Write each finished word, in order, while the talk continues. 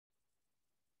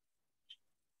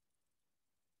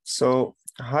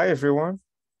Hi everyone,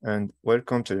 and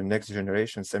welcome to the Next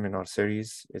Generation Seminar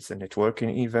Series. It's a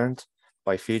networking event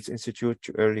by Fields Institute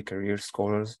to early career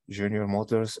scholars, junior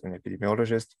modelers, and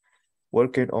epidemiologists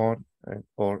working on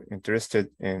or interested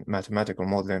in mathematical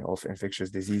modeling of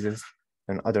infectious diseases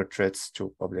and other threats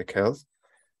to public health.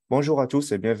 Bonjour à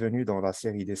tous et bienvenue dans la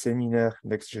série des séminaires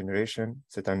Next Generation.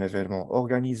 C'est un événement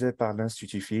organisé par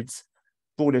l'Institut Fields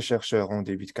pour les chercheurs en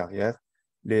début de carrière,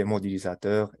 les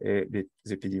modélisateurs et les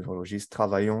épidémiologistes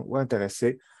travaillant ou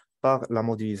intéressés par la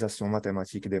modélisation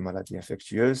mathématique des maladies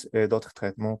infectieuses et d'autres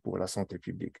traitements pour la santé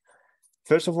publique.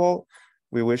 First of all,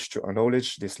 we wish to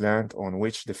acknowledge this land on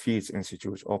which the Fields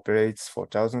Institute operates for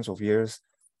thousands of years.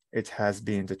 It has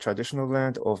been the traditional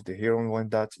land of the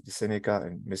Huron-Wendat, the Seneca,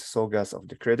 and Mississaugas of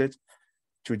the Credit.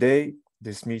 Today,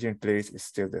 this meeting place is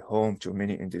still the home to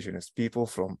many indigenous people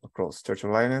from across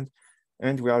Turtle Island,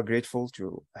 and we are grateful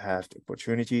to have the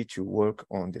opportunity to work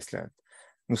on this land.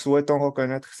 Nous souhaitons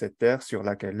reconnaître cette terre sur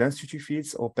laquelle l'Institut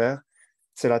Fields opère.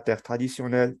 C'est la terre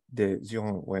traditionnelle des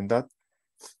Huron-Wendat,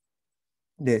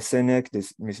 des Sénèques, des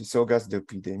Mississaugas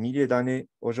depuis des milliers d'années.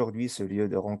 Aujourd'hui, ce lieu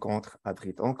de rencontre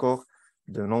abrite encore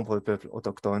de nombreux peuples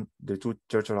autochtones de toute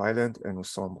Turtle Island et nous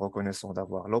sommes reconnaissants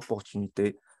d'avoir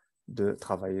l'opportunité de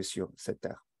travailler sur cette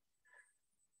terre.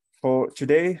 For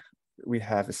today, we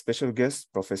have a special guest,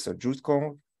 Professor Jude,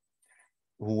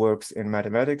 who works in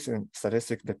mathematics and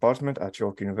statistics department at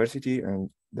York University and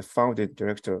the founded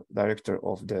director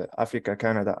of the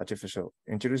Africa-Canada Artificial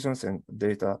Intelligence and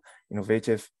Data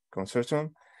Innovative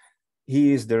Consortium.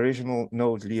 He is the regional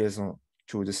node liaison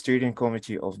to the steering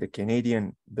committee of the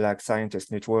Canadian Black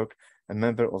Scientist Network, a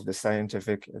member of the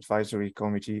Scientific Advisory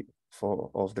Committee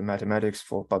of the Mathematics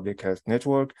for Public Health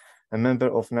Network, a member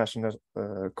of National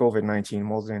COVID-19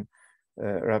 Modeling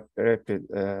Rapid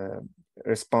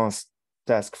Response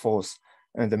Task Force,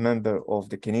 and a member of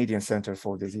the Canadian Center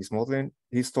for Disease Modeling.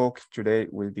 His talk today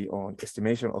will be on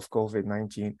estimation of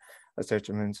COVID-19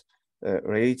 ascertainment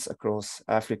rates across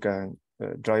Africa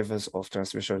and drivers of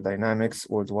transmission dynamics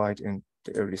worldwide in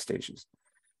the early stages,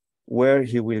 where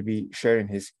he will be sharing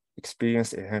his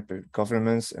experience in helping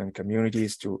governments and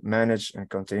communities to manage and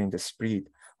contain the spread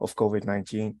of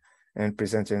COVID-19 and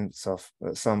presenting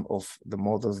some of the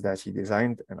models that he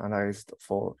designed and analyzed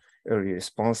for early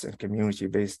response and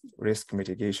community-based risk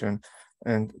mitigation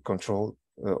and control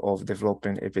of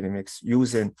developing epidemics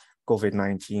using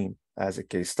COVID-19 as a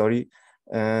case study.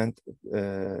 And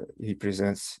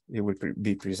he will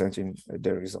be presenting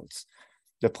the results.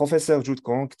 Le professeur Jude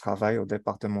travaille au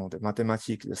département de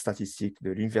mathématiques et de statistiques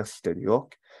de l'Université de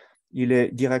York. Il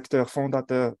est directeur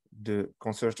fondateur du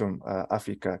consortium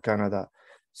Africa-Canada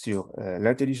sur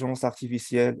l'intelligence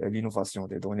artificielle et l'innovation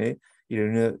des données. Il est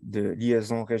le de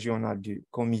liaison régionale du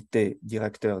comité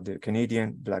directeur de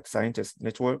Canadian Black Scientist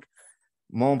Network,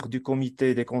 membre du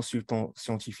comité des consultants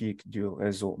scientifiques du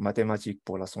réseau mathématique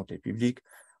pour la santé publique,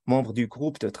 membre du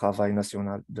groupe de travail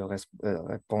national de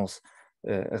réponse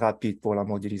rapide pour la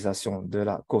modélisation de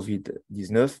la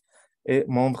COVID-19 et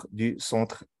membre du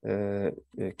Centre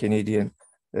canadien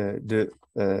de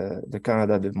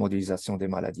Canada de modélisation des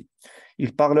maladies.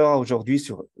 Il parlera aujourd'hui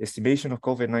sur estimation of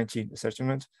COVID-19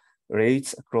 ascertainment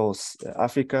rates across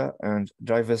Africa and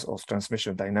drivers of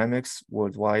transmission dynamics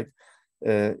worldwide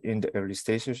in the early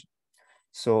stages.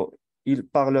 So, il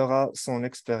parlera son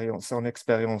expérience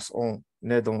en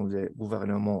aidant les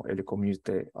gouvernements et les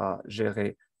communautés à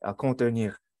gérer, à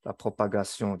contenir la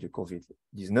propagation du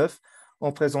COVID-19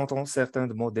 en présentant certains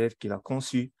modèles qu'il a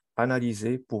conçus,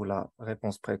 analysés pour la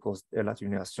réponse précoce et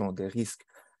l'atténuation des risques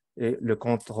et le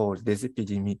contrôle des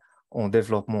épidémies en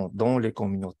développement dans les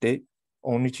communautés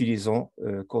en utilisant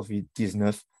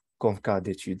COVID-19 comme cas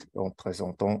d'étude en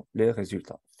présentant les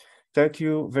résultats. Thank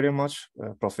you very much,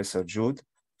 Professor Jude,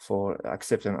 for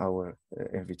accepting our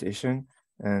invitation,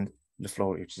 and the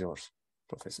floor is yours,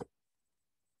 Professor.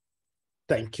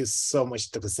 Thank you so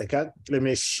much, Dr. Sekat. Let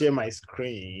me share my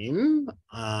screen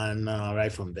and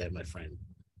right from there, my friend.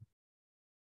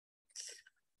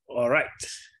 All right.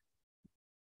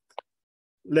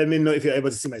 Let me know if you're able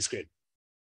to see my screen.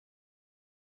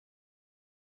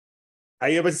 Are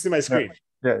you able to see my screen?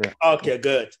 Yeah. Okay,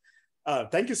 good.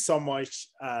 Thank you so much.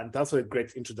 And that's a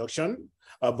great introduction.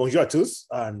 Bonjour à tous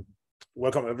and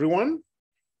welcome everyone.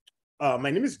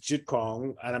 My name is Jude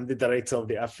Kong and I'm the director of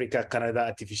the Africa-Canada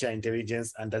Artificial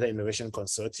Intelligence and Data Innovation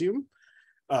Consortium.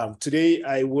 Today,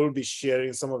 I will be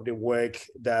sharing some of the work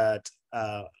that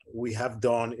we have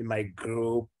done in my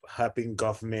group, helping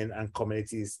government and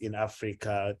communities in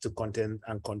Africa to contain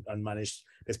and manage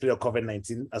the spread of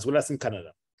COVID-19, as well as in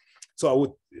Canada. So I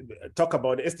would talk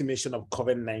about the estimation of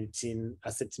COVID-19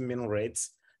 ascertainment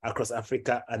rates across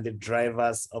Africa and the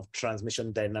drivers of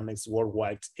transmission dynamics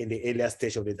worldwide in the earlier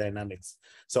stage of the dynamics.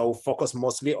 So I'll focus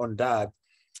mostly on that.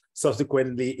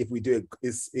 Subsequently, if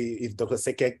Dr.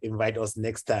 Sekek invite us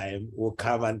next time, we'll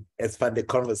come and expand the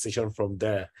conversation from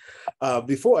there.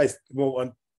 Before I move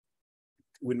on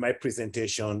with my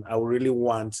presentation, I really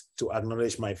want to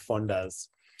acknowledge my funders,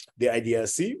 the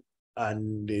IDRC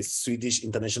and the Swedish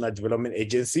International Development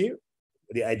Agency.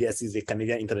 The IDRC is the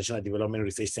Canadian International Development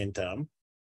Research Center,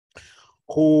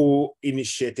 who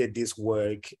initiated this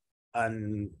work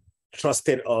and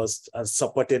trusted us and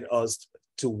supported us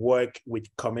to work with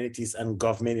communities and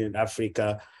government in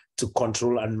Africa to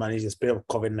control and manage the spread of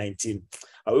COVID-19.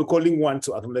 I will equally want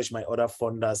to acknowledge my other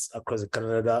funders across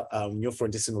Canada, New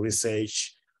Frontiers in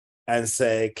Research,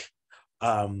 ANSEC,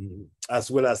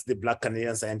 as well as the Black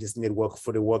Canadian Scientists Network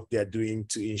for the work they are doing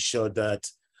to ensure that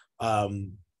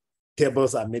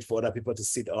tables are made for other people to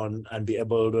sit on and be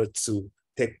able to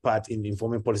take part in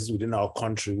informing policies within our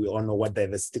country. We all know what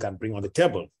diversity can bring on the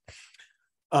table.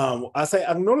 As I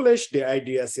acknowledge the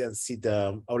IDRC and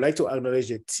CIDA, I would like to acknowledge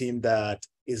the team that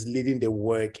is leading the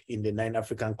work in the 9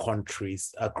 African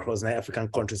countries, across 9 African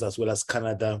countries, as well as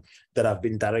Canada, that have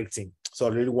been directing. So I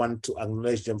really want to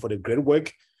acknowledge them for the great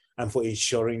work and for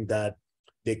ensuring that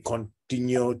they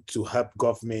continue to help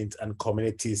government and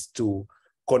communities to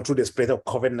control the spread of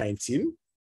COVID-19,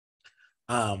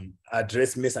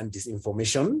 address mis and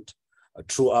disinformation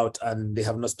throughout, and they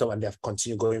have not stopped and they have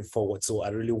continued going forward. So I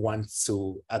really want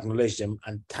to acknowledge them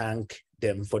and thank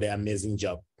them for their amazing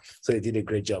job. So they did a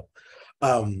great job.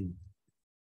 I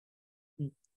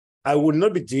would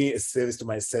not be doing a service to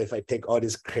myself if I take all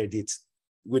this credit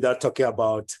without talking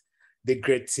about the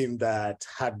great team that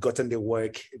had gotten the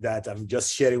work that I'm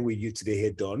just sharing with you today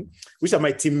here done, which are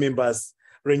my team members,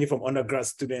 ranging from undergrad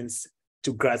students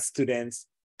to grad students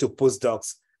to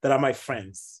postdocs that are my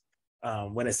friends.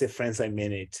 When I say friends, I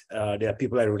mean it. There are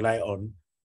people I rely on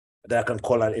that I can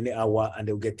call at any hour and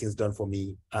they'll get things done for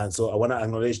me. And so I want to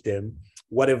acknowledge them.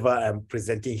 Whatever I'm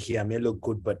presenting here may look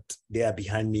good, but they are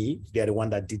behind me. They are the one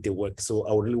that did the work. So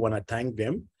I would really want to thank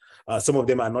them. Some of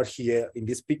them are not here in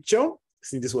this picture,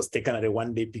 since this was taken at a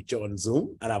one-day picture on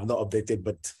Zoom, and I've not updated,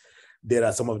 but there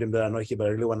are some of them that are not here, but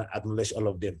I really want to acknowledge all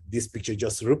of them. This picture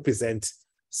just represents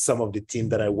some of the team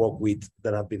that I work with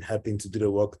that have been helping to do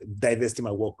the work, diverse team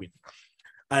I work with.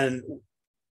 And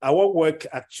our work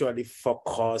actually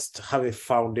have a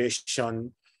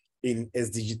foundation in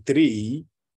SDG 3,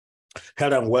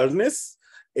 health and wellness,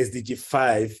 SDG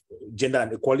 5, gender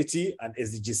and equality, and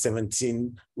SDG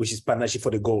 17, which is partnership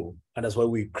for the goal. And that's why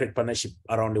we create partnership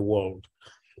around the world.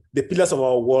 The pillars of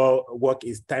our work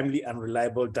is timely and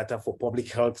reliable data for public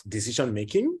health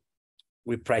decision-making.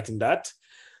 We pride in that.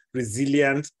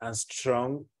 Resilient and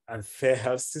strong and fair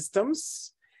health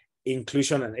systems,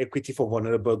 inclusion and equity for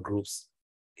vulnerable groups.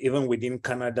 Even within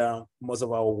Canada, most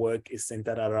of our work is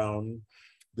centered around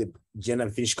the gender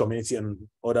and Finnish community and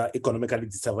other economically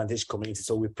disadvantaged communities.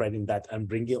 So we pride in that and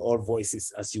bringing all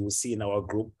voices, as you will see in our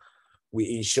group.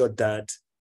 We ensure that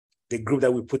the group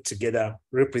that we put together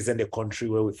represent the country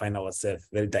where we find ourselves,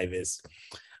 very diverse.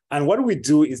 And what we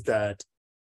do is that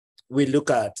we look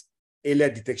at earlier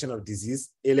detection of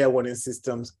disease, earlier warning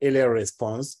systems, earlier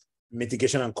response,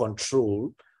 mitigation and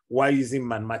control, while using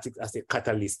mathematics as a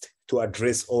catalyst to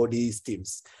address all these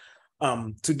themes.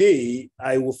 Today,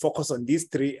 I will focus on these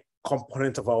 3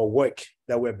 components of our work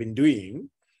that we have been doing,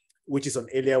 which is on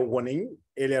earlier warning,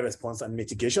 earlier response, and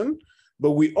mitigation.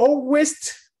 But we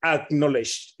always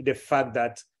acknowledge the fact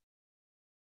that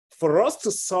for us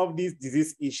to solve these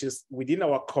disease issues within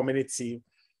our community,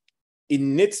 we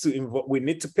need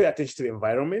to pay attention to the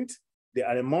environment, the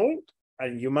animal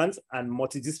and humans, and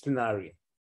multidisciplinary.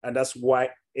 And that's why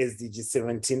SDG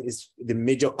 17 is the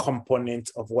major component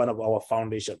of one of our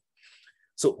foundation.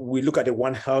 So we look at the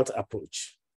One Health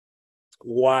approach,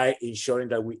 why ensuring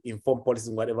that we inform policies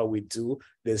in whatever we do.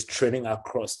 There's training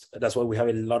across. That's why we have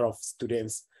a lot of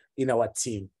students in our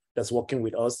team that's working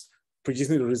with us,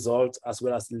 producing the results as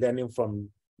well as learning from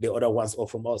the other ones or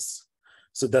from us.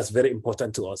 So that's very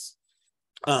important to us.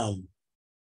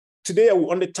 Today, I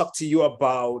want to talk to you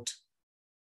about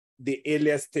the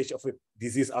earlier stage of a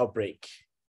disease outbreak.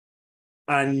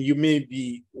 And you may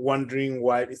be wondering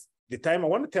why it's the time. I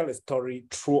want to tell a story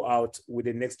throughout with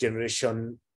the next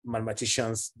generation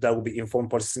mathematicians that will be informed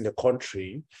policies in the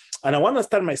country. And I want to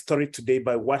start my story today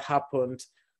by what happened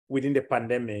within the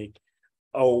pandemic,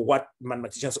 or what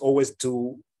mathematicians always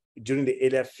do during the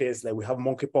earlier phase, like we have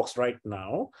monkeypox right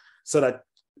now, so that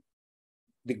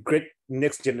the great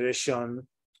next generation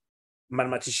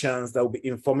mathematicians that will be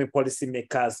informing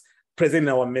policymakers present in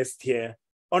our midst here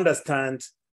understand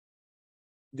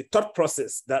the thought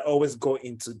process that always go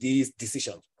into these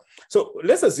decisions. So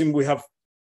let's assume we have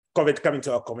COVID coming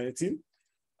to our community.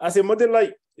 As a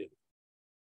modeler,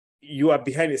 you are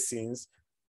behind the scenes,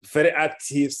 very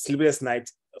active, sleepless night.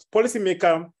 As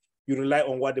policymaker, you rely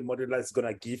on what the modeler is going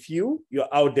to give you.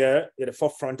 You're out there at the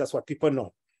forefront. That's what people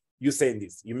know. You saying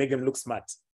this, you make them look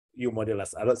smart. You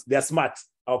modelers, they're smart.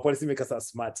 Our policymakers are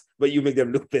smart, but you make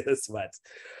them look better smart.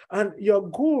 And your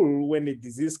goal when a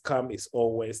disease comes is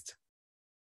always,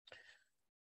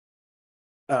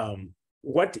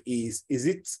 what is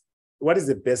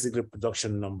the basic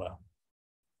reproduction number?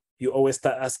 You always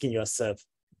start asking yourself,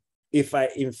 if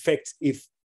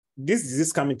this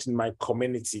disease comes into my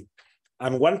community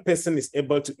and one person is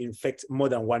able to infect more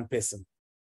than one person,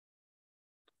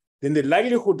 then the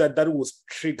likelihood that that was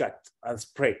triggered and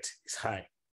spread is high.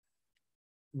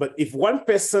 But if one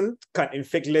person can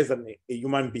infect less than a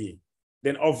human being,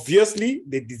 then obviously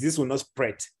the disease will not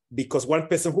spread because one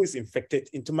person who is infected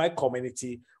into my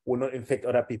community will not infect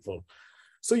other people.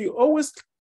 So you always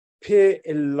pay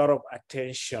a lot of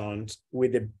attention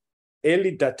with the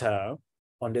early data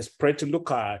on the spread to look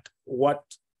at what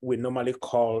we normally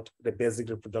call the basic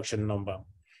reproduction number,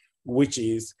 which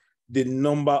is the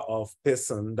number of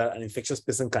persons that an infectious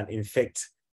person can infect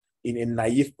in a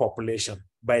naive population.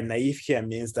 By naive here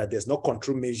means that there's no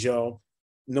control measure,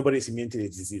 nobody is immune to the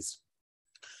disease.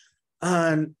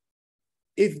 And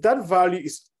if that value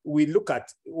is, we look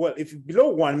at, well, if below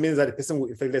 1 means that the person will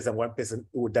infect less than one person,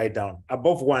 it will die down.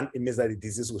 Above 1, it means that the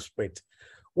disease will spread.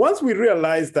 Once we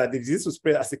realize that the disease will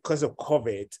spread as a cause of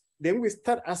COVID, then we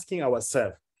start asking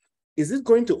ourselves, is it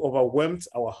going to overwhelm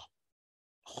our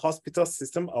hospital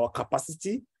system, our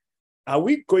capacity? Are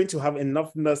we going to have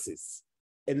enough nurses,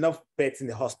 enough beds in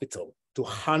the hospital to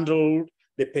handle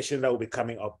the patient that will be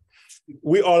coming up?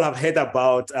 We all have heard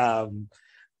about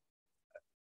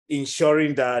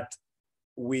ensuring that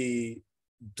we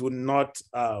do not,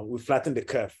 we flatten the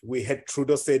curve. We had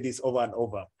Trudeau say this over and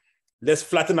over. Let's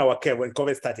flatten our curve when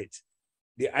COVID started.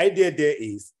 The idea there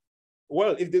is,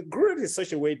 well, if the growth is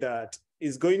such a way that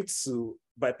is going to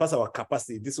bypass our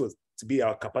capacity, this was to be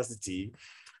our capacity,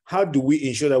 how do we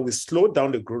ensure that we slow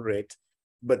down the growth rate,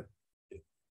 but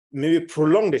maybe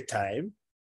prolong the time,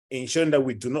 ensuring that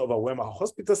we do not overwhelm our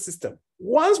hospital system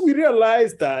once we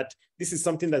realize that this is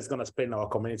something that's going to spread in our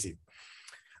community?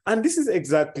 And this is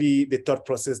exactly the thought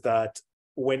process that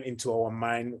went into our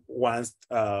mind once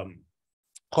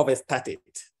COVID started.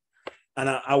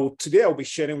 And today I'll be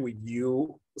sharing with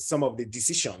you some of the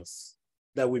decisions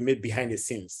that we made behind the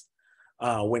scenes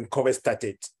when COVID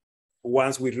started.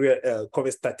 Once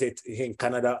COVID started here in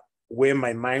Canada, where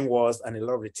my mind was and a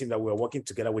lot of the team that we were working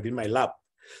together within my lab.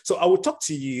 So I will talk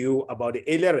to you about the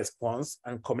earlier response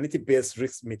and community-based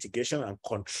risk mitigation and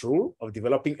control of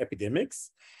developing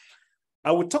epidemics.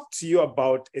 I will talk to you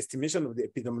about estimation of the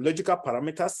epidemiological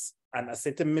parameters and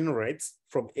ascertainment rates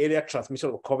from earlier transmission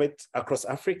of COVID across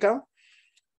Africa.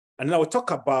 And then I will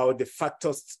talk about the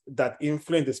factors that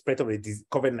influence the spread of the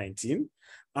COVID-19.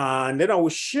 And then I will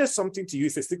share something to you.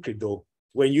 It's a secret though.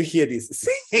 When you hear this,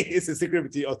 it's a secret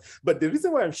between us. But the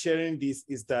reason why I'm sharing this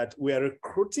is that we are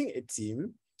recruiting a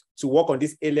team to work on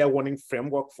this earlier warning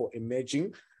framework for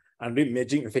emerging and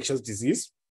re-emerging infectious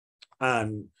disease.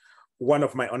 And one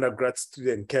of my undergrad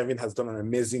students, Kevin, has done an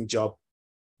amazing job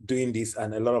doing this,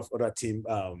 and a lot of other team,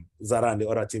 Zara and the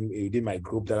other team within my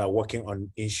group that are working on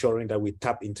ensuring that we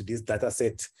tap into this data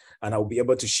set, and I'll be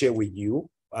able to share with you,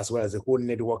 as well as the whole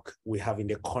network we have in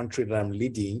the country that I'm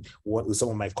leading with some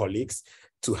of my colleagues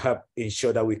to help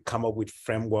ensure that we come up with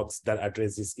frameworks that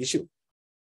address this issue.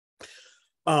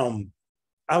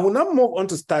 I will now move on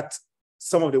to start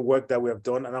some of the work that we have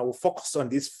done, and I will focus on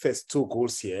these first two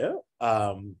goals here,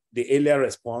 the earlier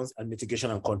response and mitigation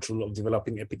and control of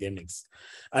developing epidemics.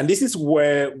 And this is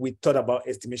where we thought about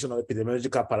estimation of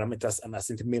epidemiological parameters and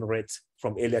ascertainment rates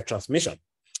from earlier transmission.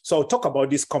 So I'll talk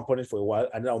about this component for a while,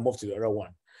 and then I'll move to the other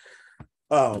one.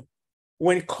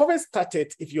 When COVID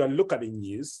started, if you look at the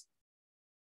news,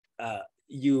 in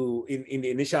the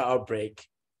initial outbreak,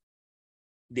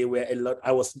 there were a lot.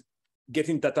 I was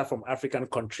getting data from African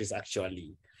countries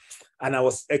actually, and I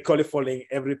was equally following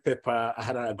every paper. I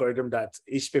had an algorithm that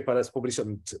each paper that's published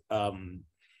on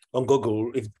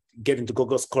Google, if get into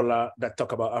Google Scholar that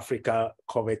talk about Africa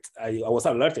COVID, I was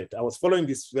alerted. I was following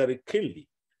this very keenly.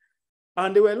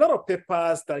 And there were a lot of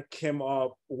papers that came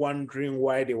up wondering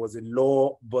why there was a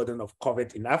low burden of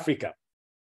COVID in Africa.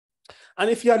 And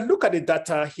if you look at the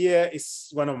data, here is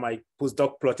one of my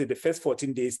postdoc plotted the first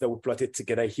 14 days that we plotted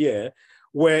together here,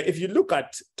 where if you look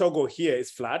at Togo here,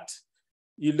 it's flat.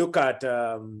 You look at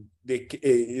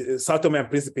the Sao Tome and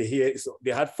Principe here,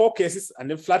 they had 4 cases and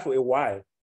then flat for a while.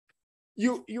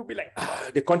 you'll be like,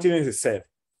 the continent is safe.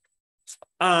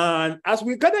 And as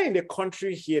we gather in the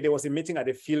country here, there was a meeting at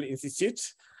the Field Institute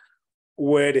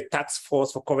where the task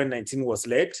force for COVID-19 was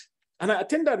led. And I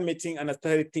attended that meeting and I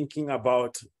started thinking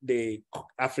about the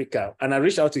Africa. And I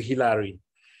reached out to Hillary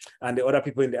and the other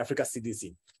people in the Africa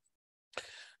CDC.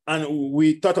 And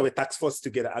we thought of a task force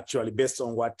together, actually, based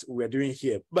on what we're doing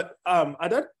here. But at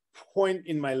that point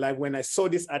in my life, when I saw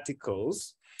these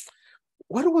articles,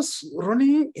 what was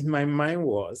running in my mind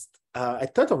was, I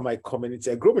thought of my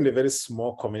community. I grew up in a very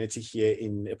small community here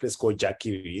in a place called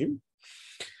Jakiri.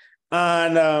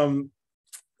 And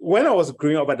when I was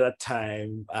growing up at that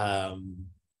time,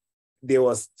 there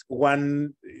was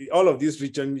all of these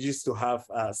regions used to have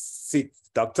six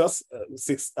doctors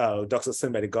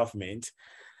sent by the government.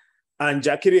 And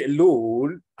Jakiri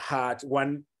alone had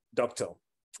one doctor,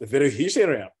 a very huge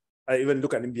area. I even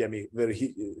look at Mbiame, very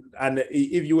huge. And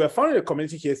if you were found in a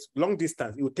community here, long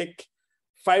distance, it would take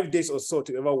 5 days or so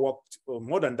to ever walk, or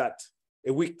more than that,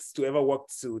 a week to ever walk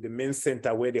to the main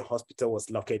center where the hospital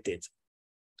was located.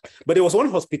 But there was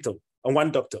one hospital and one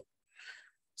doctor.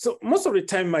 So most of the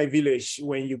time in my village,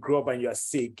 when you grow up and you are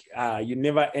sick, you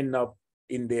never end up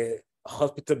in the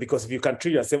hospital, because if you can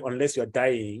treat yourself unless you're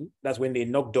dying, that's when they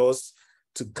knock doors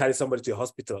to carry somebody to the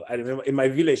hospital. I remember in my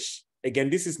village, again,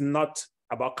 this is not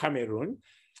about Cameroon,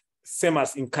 same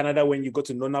as in Canada when you go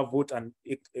to Nunavut and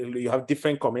you have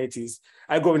different communities.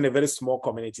 I grew up in a very small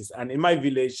communities. And in my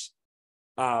village,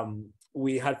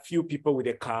 we had few people with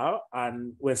a car,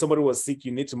 and when somebody was sick,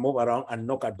 you need to move around and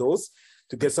knock at doors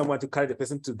to get someone to carry the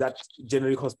person to that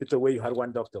generic hospital where you had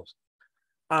one doctor.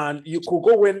 And you could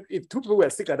go if two people were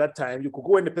sick at that time, you could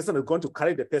go when the person is going to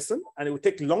carry the person, and it would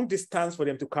take long distance for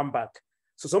them to come back.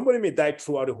 So somebody may die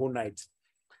throughout the whole night.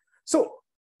 So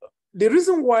the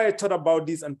reason why I thought about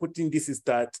this and putting this is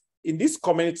that in this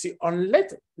community,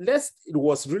 unless it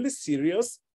was really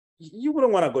serious, you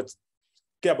wouldn't want to go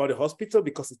care about the hospital,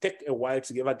 because it takes a while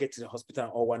to ever get to the hospital,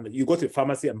 or when you go to the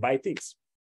pharmacy and buy things.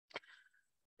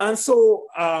 And so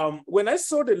when I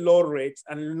saw the low rates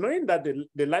and knowing that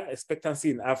the life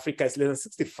expectancy in Africa is less than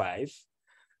 65,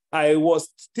 I was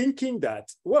thinking that,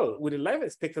 well, with the life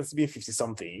expectancy being 50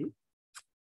 something,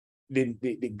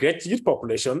 the great youth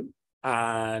population,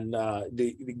 and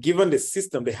given the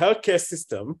system, the healthcare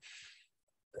system,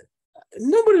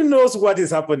 nobody knows what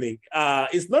is happening.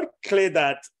 It's not clear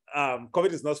that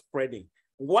COVID is not spreading.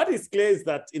 What is clear is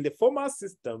that in the formal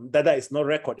system, data is not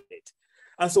recorded.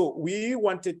 And so we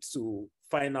wanted to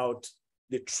find out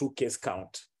the true case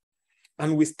count.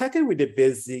 And we started with the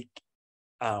basic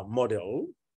model,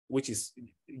 which is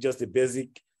just the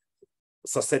basic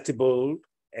susceptible,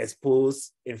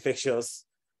 exposed, infectious,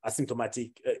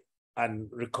 asymptomatic, and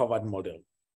recovered model.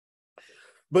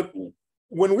 But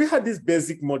when we had this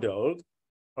basic model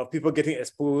of people getting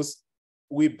exposed,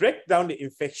 we break down the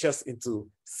infectious into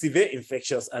severe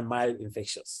infectious and mild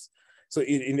infectious. So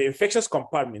in the infectious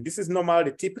compartment, this is normal,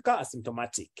 the typical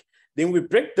asymptomatic. Then we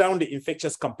break down the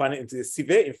infectious component into the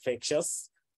severe infectious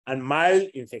and mild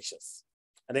infectious.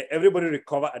 And then everybody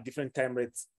recover at different time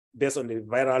rates based on the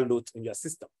viral load in your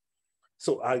system.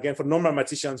 So again, for normal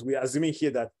mathematicians, we're assuming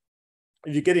here that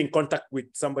if you get in contact with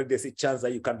somebody, there's a chance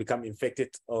that you can become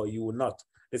infected or you will not.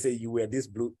 Let's say you were this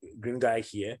green guy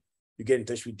here, you get in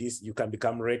touch with this, you can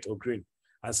become red or green.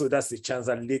 And so that's the chance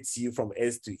that leads you from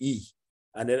S to E.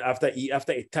 And then after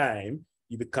a time,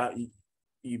 you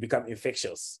become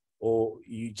infectious, or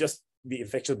you just be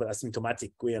infectious but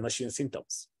asymptomatic where you're not showing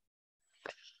symptoms.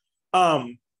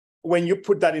 When you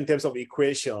put that in terms of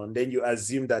equation, then you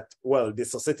assume that, well, the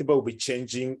susceptible will be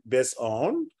changing based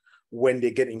on when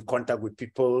they get in contact with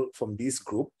people from this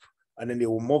group, and then they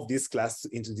will move this class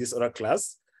into this other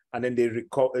class, and then they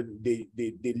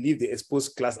leave the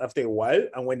exposed class after a while.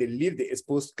 And when they leave the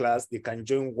exposed class, they can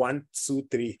join 1, 2,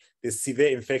 3, the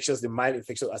severe infectious, the mild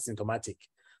infectious, asymptomatic.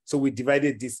 So we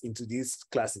divided this into these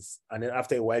classes. And then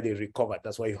after a while, they recover.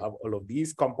 That's why you have all of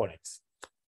these components.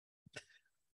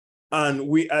 And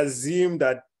we assume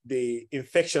that the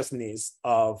infectiousness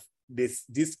of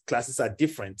these classes are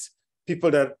different.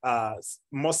 People that are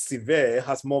more severe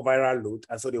has more viral load,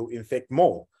 and so they will infect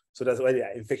more. So that's why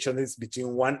the infection is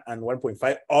between 1 and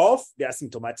 1.5 of the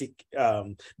asymptomatic,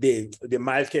 the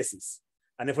mild cases.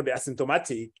 And then for the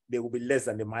asymptomatic, they will be less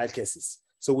than the mild cases.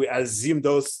 So we assume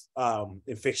those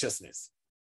infectiousness.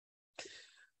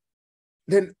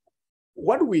 Then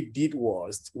what we did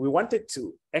was we wanted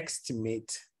to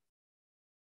estimate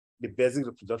the basic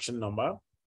reproduction number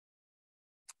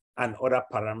and other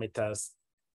parameters,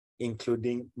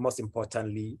 including, most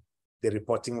importantly, the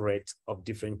reporting rate of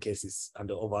different cases and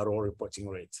the overall reporting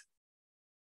rate.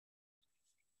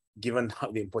 given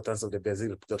the importance of the basic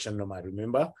reproduction number.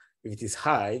 Remember, if it is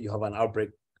high, you have an outbreak.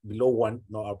 Below 1,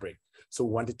 no outbreak. So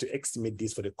we wanted to estimate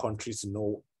this for the countries to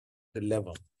know the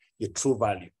level, the true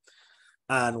value.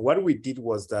 And what we did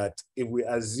was that if we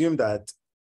assume that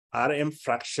RM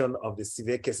fraction of the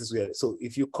severe cases, so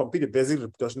if you compute the basic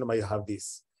reproduction number, you have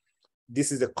this.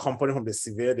 This is the component from the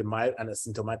severe, the mild, and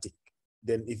asymptomatic.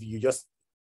 Then if you just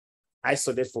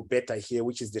isolate for beta here,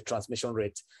 which is the transmission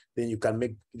rate, then you can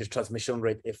make the transmission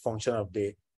rate a function of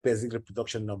the basic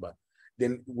reproduction number.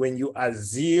 Then when you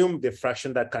assume the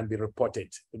fraction that can be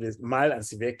reported, it is mild and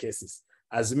severe cases,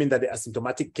 assuming that the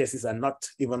asymptomatic cases are not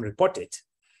even reported,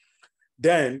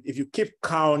 then if you keep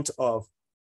count of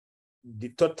the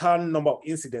total number of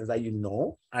incidents that you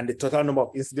know and the total number of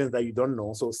incidents that you don't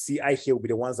know, so CI here will be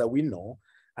the ones that we know,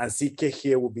 and CK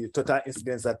here will be the total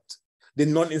incidents that the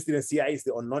non-incident, CI is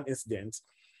the unknown incidents,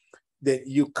 then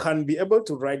you can be able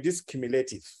to write this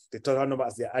cumulative, the total number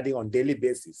as they're adding on daily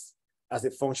basis, as a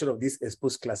function of this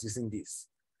exposed class using this.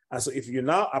 And so if you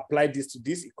now apply this to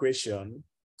this equation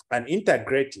and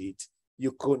integrate it,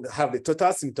 you could have the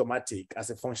total symptomatic as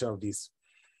a function of this.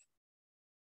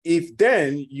 If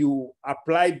then you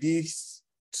apply this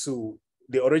to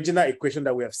the original equation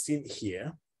that we have seen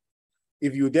here,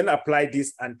 if you then apply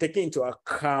this and take into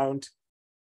account,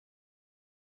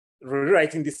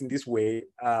 rewriting this in this way,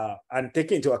 and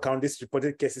taking into account these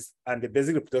reported cases and the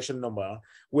basic reproduction number,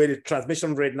 where the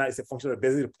transmission rate now is a function of the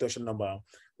basic reproduction number,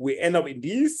 we end up in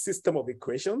this system of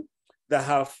equations that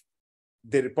have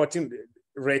the reporting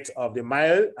rate of the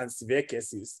mild and severe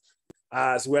cases,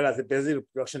 as well as the basic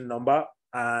reproduction number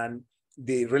and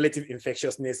the relative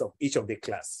infectiousness of each of the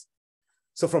class.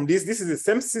 So from this is the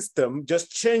same system,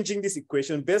 just changing this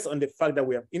equation based on the fact that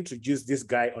we have introduced this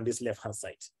guy on this left-hand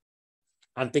side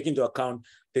and take into account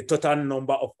the total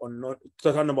number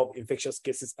of infectious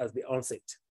cases as the onset.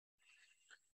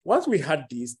 Once we had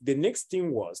this, the next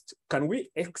thing was, can we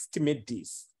estimate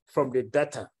this from the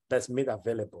data that's made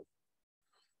available?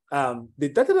 The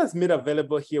data that's made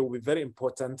available here will be very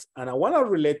important. And I want to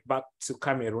relate back to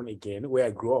Cameroon again, where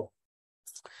I grew up.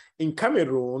 In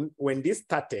Cameroon, when this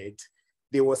started,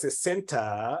 there was a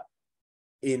center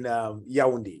in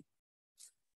Yaoundé.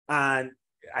 And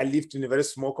I lived in a very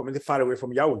small community far away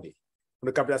from Yaoundé, from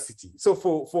the capital city. So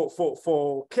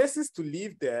for cases to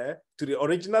leave there to the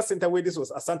original center where this was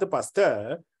at Saint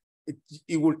Pasteur,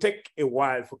 it will take a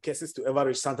while for cases to ever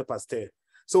reach Saint Pasteur.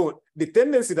 So the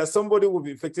tendency that somebody will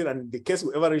be infected and the case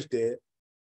will ever reach there,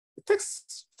 it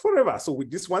takes forever. So with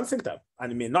this one center,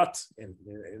 and it may not in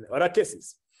other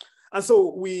cases. And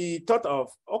so we thought of,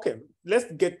 okay,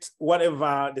 let's get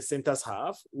whatever the centers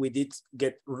have. We did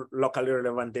get locally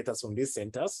relevant data from these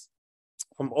centers,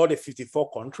 from all the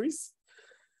 54 countries.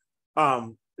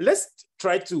 Let's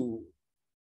try to,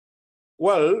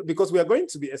 well, because we are going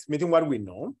to be estimating what we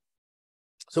know.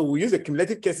 So we use the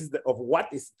cumulative cases of what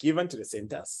is given to the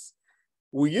centers.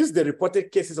 We use the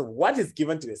reported cases of what is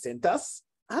given to the centers,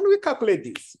 and we calculate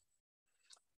this.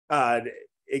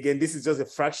 Again, this is just a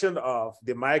fraction of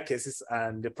the mild cases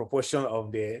and the proportion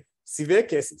of the severe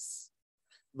cases.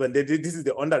 But this is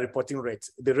the underreporting rate,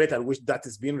 the rate at which that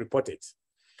is being reported.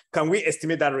 Can we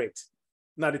estimate that rate?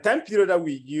 Now, the time period that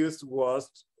we used was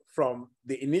from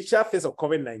the initial phase of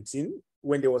COVID-19,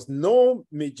 when there was no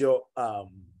major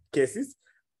cases,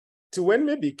 to when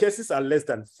maybe cases are less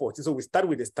than 40. So we start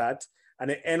with the start and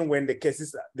then end when the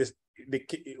cases,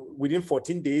 within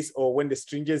 14 days, or when the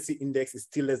stringency index is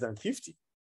still less than 50.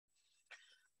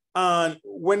 And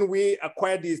when we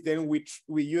acquire this, then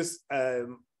we use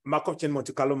Markov chain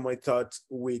Monte Carlo method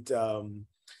with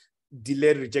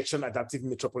delayed rejection adaptive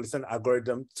metropolitan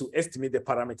algorithm to estimate the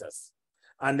parameters.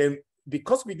 And then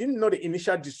because we didn't know the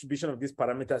initial distribution of these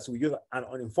parameters, we use an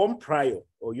uninformed prior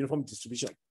or uniform distribution.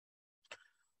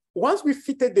 Once we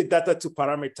fitted the data to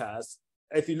parameters,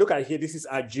 if you look at here, this is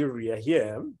Algeria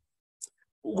here.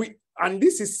 And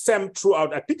this is same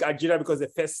throughout. I picked Algeria because the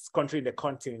first country in the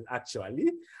continent, actually.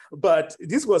 But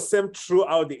this was same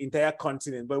throughout the entire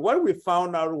continent. But what we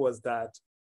found out was that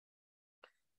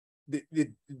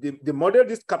the model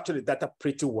just captured the data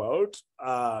pretty well.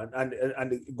 And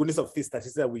the goodness of fit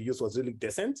statistics that we used was really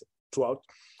decent throughout.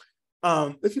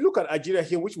 If you look at Algeria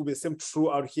here, which will be the same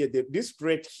throughout here, this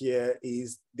rate here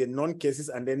is the non-cases,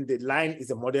 and then the line is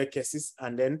the model cases,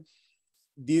 and then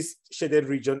this shaded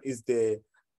region is the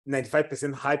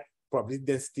 95% high probability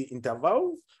density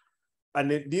interval.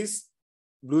 And then this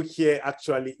blue here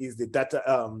actually is the data,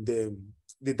 the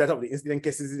data of the incident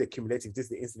cases, is the cumulative, this is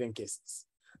the incident cases.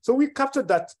 So we captured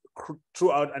that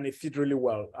throughout and it fit really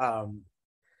well.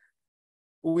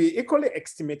 We equally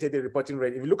estimated the reporting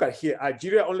rate. If you look at here,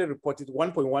 Algeria only reported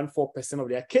 1.14% of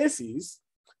their cases,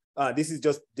 This is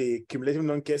just the cumulative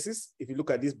known cases. If you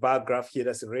look at this bar graph here,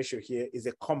 that's a ratio here, is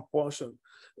a composition.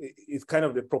 It's kind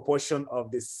of the proportion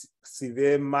of the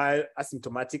severe, mild,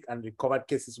 asymptomatic, and recovered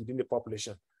cases within the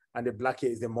population. And the black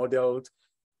here is the modeled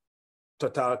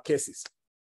total cases,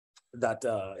 that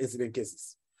incident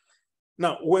cases.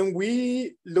 Now, when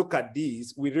we look at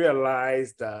these, we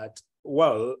realize that,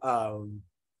 well,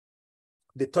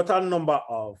 the total number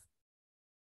of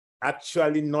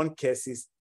actually non-cases,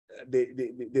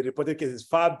 the reported cases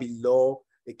far below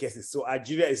the cases. So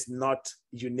Algeria is not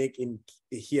unique in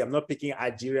here. I'm not picking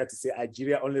Algeria to say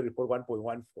Algeria only report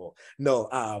 1.14. No,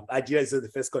 Algeria is the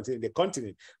first continent in the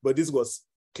continent, but this was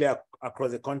clear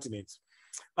across the continent.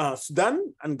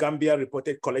 Sudan and Gambia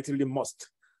reported collectively most.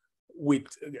 With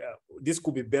this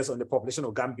could be based on the population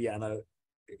of Gambia, and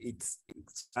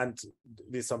and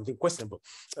there's something questionable.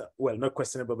 Well, not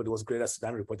questionable, but it was greater.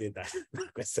 Sudan reported that.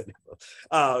 Questionable.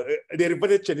 They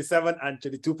reported 27% and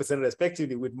 22%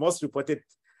 respectively, with most reported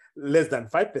less than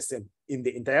 5% in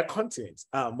the entire continent,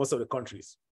 most of the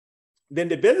countries. Then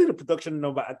the basic reproduction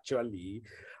number actually,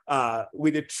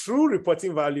 with the true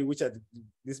reporting value, which are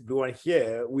this blue one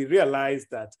here, we realized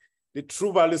that the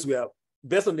true values were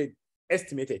based on the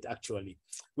estimated actually,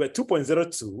 were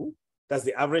 2.02. That's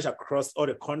the average across all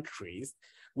the countries,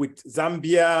 with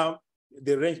Zambia,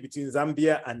 the range between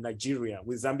Zambia and Nigeria,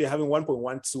 with Zambia having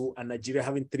 1.12 and Nigeria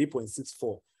having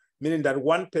 3.64, meaning that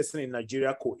one person in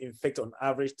Nigeria could infect on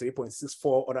average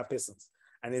 3.64 other persons.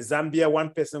 And in Zambia, one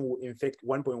person will infect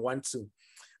 1.12.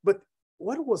 But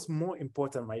what was more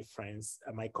important, my friends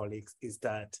and my colleagues, is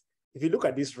that if you look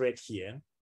at this rate here,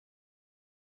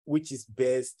 which is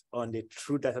based on the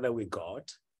true data that we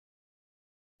got,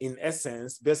 in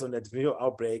essence, based on the definition of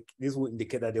outbreak, this would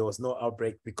indicate that there was no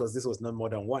outbreak because this was not more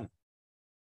than one,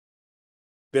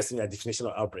 based on the definition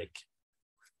of outbreak.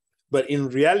 But in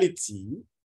reality,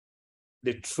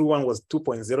 the true one was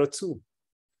 2.02.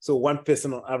 So one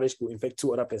person on average could infect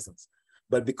two other persons.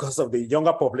 But because of the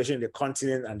younger population in the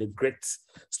continent and the great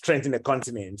strength in the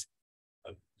continent,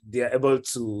 they are able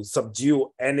to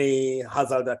subdue any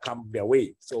hazard that comes their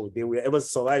way. So they were able to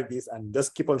survive this and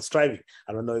just keep on striving.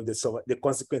 I don't know if the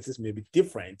consequences may be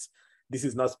different. This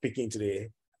is not speaking to the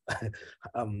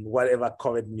whatever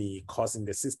COVID may cause in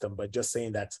the system, but just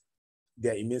saying that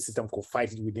their immune system could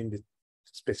fight it within the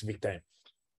specific time.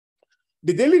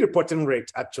 The daily reporting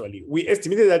rate, actually, we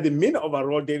estimated that the mean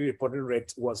overall daily reporting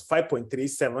rate was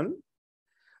 5.37.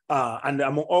 And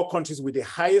among all countries with the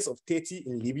highest of 30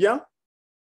 in Libya.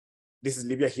 This is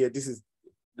Libya here. This is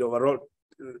the overall,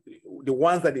 the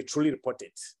ones that they truly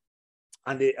reported.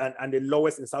 And the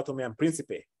lowest in Sao Tome and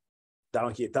Principe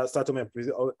down here. Sao Tome and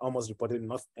Principe almost reported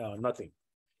nothing.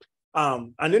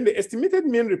 And then the estimated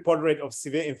mean report rate of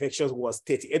severe infections was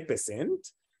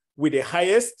 38%, with the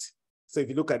highest, so if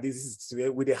you look at this,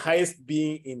 with the highest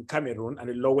being in Cameroon and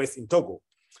the lowest in Togo.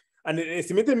 And the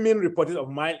estimated mean reported of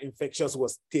mild infections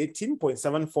was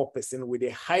 13.74%, with the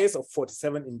highest of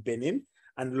 47 in Benin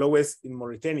and lowest in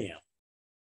Mauritania.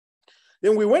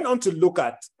 Then we went on to look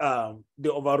at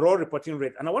the overall reporting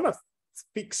rate. And I want to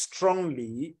speak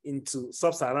strongly into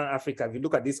sub-Saharan Africa. If you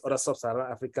look at this other sub-Saharan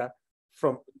Africa,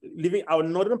 from leaving our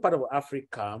northern part of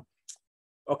Africa,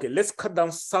 okay, let's cut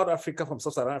down South Africa from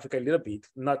sub-Saharan Africa a little bit.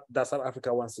 Not that South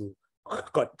Africa wants to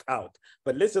cut out,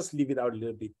 but let's just leave it out a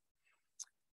little bit.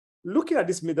 Looking at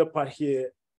this middle part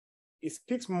here, it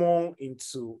speaks more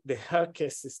into the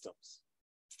healthcare systems.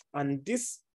 And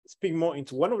this speaks more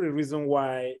into one of the reasons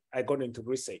why I got into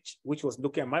research, which was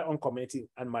looking at my own community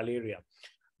and malaria.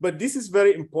 But this is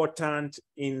very important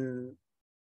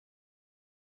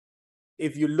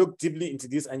if you look deeply into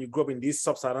this and you grew up in this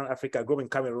sub-Saharan Africa, I grew up in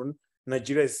Cameroon.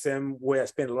 Nigeria is the same where I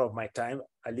spend a lot of my time.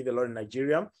 I live a lot in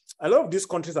Nigeria. A lot of these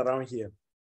countries around here.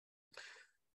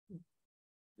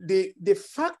 The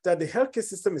fact that the healthcare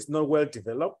system is not well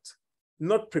developed,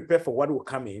 not prepared for what will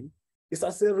come in, is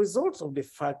as a result of the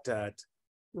fact that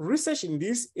research in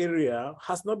this area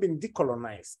has not been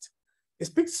decolonized. It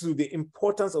speaks to the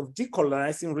importance of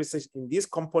decolonizing research in this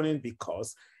component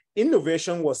because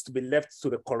innovation was to be left to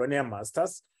the colonial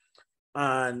masters,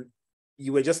 and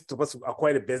you were just supposed to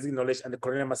acquire the basic knowledge, and the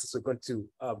colonial masters were going to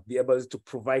be able to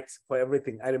provide for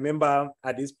everything. I remember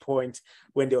at this point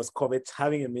when there was COVID,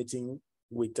 having a meeting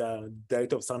with the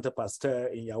director of Centre Pasteur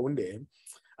in Yaoundé,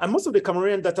 and most of the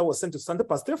Cameroonian data was sent to Centre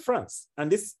Pasteur, France.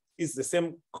 And this is the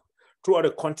same throughout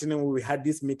the continent where we had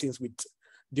these meetings with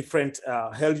different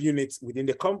health units within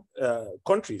the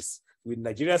countries, with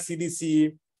Nigeria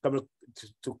CDC,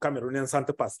 to Cameroonian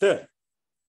Centre Pasteur.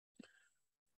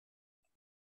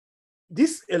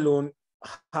 This alone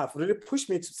have really pushed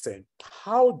me to say,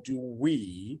 how do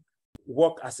we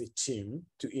work as a team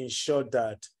to ensure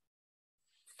that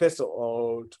first of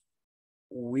all,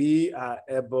 we are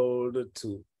able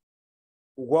to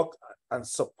work and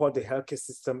support the healthcare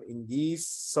system in these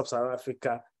sub-Saharan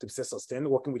Africa to be self-sustained,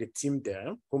 working with a team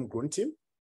there, homegrown team.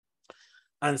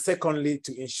 And secondly,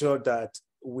 to ensure that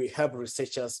we help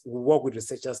researchers, we work with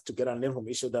researchers together and learn from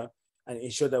each other and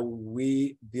ensure that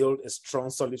we build a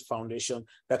strong, solid foundation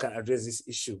that can address this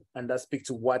issue. And that speaks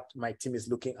to what my team is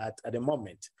looking at the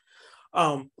moment.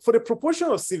 For the proportion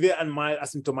of severe and mild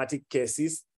asymptomatic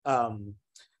cases,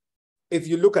 if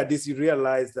you look at this, you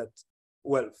realize that,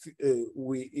 well,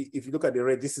 if you look at the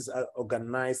rate, this is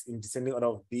organized in descending order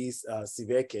of these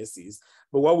severe cases.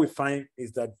 But what we find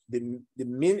is that the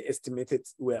mean estimated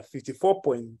were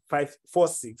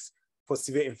 54.546 for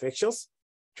severe infectious,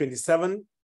 27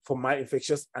 for mild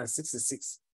infectious, and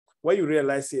 66. What you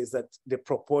realize here is that the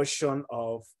proportion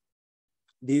of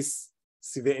these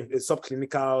severe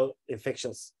subclinical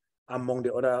infections among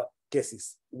the other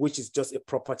cases, which is just a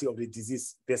property of the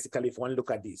disease, basically, if one look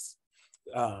at this.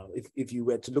 If you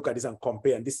were to look at this and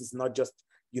compare, and this is not just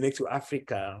unique to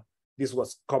Africa, this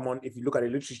was common if you look at the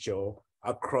literature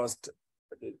across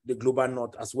the global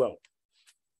north as well.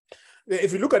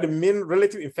 If you look at the mean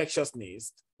relative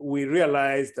infectiousness, we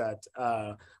realize that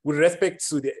with respect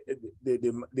to the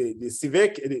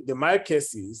mild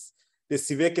cases, the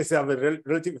severe cases have a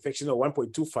relative infection of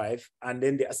 1.25, and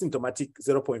then the asymptomatic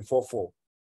 0.44.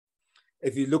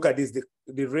 If you look at this,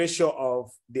 the ratio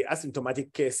of the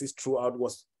asymptomatic cases throughout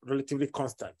was relatively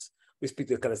constant, which speaks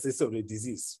to the characteristics of the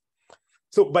disease.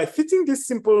 So by fitting this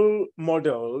simple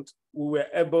model, we were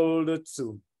able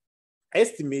to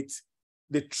estimate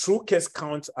the true case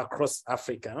count across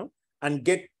Africa and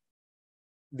get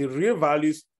the real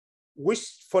values, which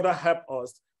further help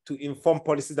us to inform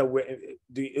policies that with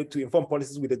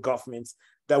the governments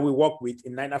that we work with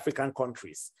in 9 African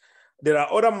countries. There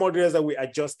are other models that we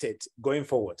adjusted going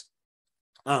forward.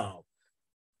 Our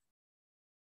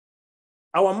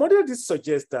model this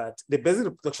suggests that the basic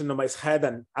reproduction number is higher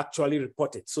than actually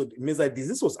reported. So it means that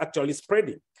disease was actually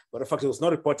spreading, but in fact it was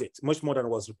not reported, much more than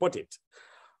was reported.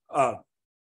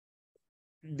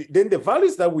 Then the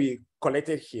values that we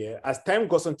collected here, as time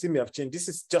goes on, things may have changed. This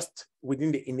is just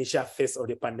within the initial phase of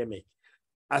the pandemic.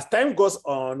 As time goes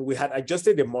on, we had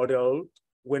adjusted the model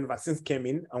when vaccines came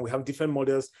in, and we have different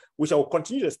models, which I will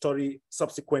continue the story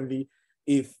subsequently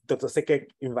if Dr. Seke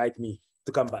invite me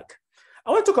to come back.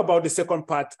 I want to talk about the second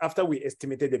part after we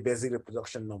estimated the basic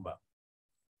reproduction number.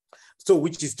 So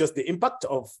which is just the impact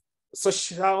of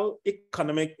social,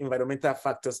 economic, environmental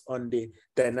factors on the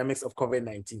dynamics of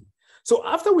COVID-19. So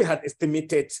after we had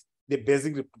estimated the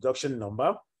basic reproduction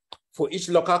number for each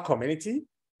local community,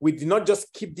 we did not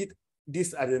just keep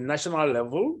this at a national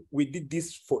level. We did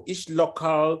this for each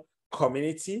local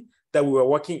community that we were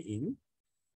working in.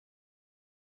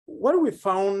 What we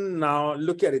found now,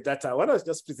 looking at the data, what I was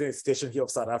just presenting a situation here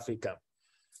of South Africa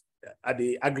at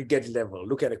the aggregate level,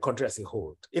 look at the country as a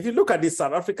whole. If you look at the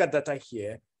South Africa data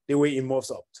here, the way it moves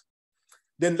up.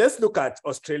 Then let's look at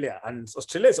Australia, and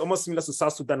Australia is almost similar to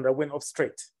South Sudan that went up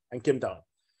straight and came down.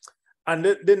 And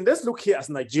then let's look here as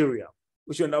Nigeria,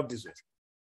 which went up this way.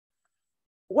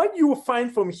 What you will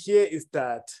find from here is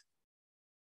that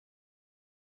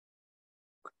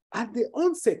at the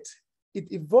onset,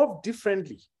 it evolved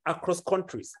differently across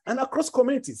countries and across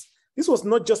communities. This was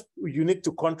not just unique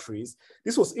to countries.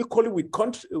 This was equally with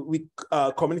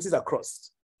communities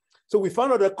across. So we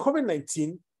found out that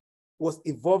COVID-19 was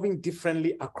evolving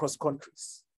differently across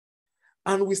countries.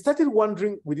 And we started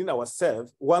wondering within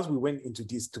ourselves, once we went into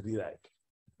this, to be like,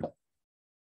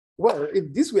 well,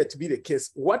 if this were to be the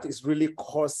case, what is really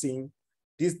causing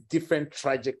this different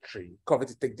trajectory, COVID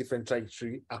to take different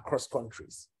trajectory across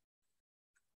countries?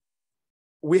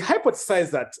 We hypothesize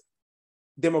that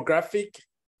demographic,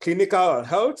 clinical and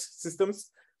health systems,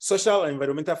 social and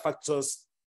environmental factors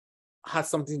had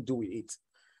something to do with it.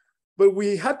 But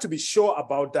we had to be sure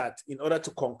about that in order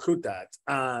to conclude that.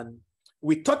 And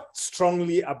we thought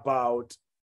strongly about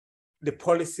the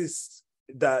policies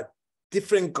that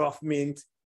different governments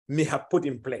may have put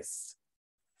in place.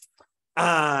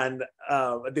 And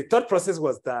the thought process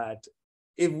was that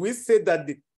if we say that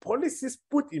the policies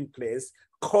put in place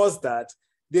caused that,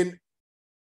 then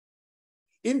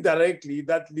indirectly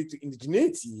that leads to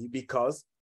indigeneity because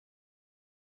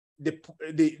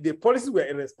the policies were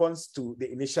in response to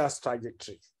the initial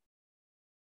trajectory.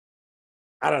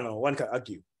 I don't know, one can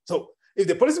argue. So if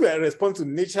the policies were in response to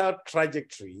initial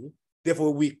trajectory,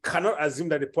 therefore we cannot assume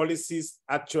that the policies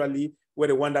actually were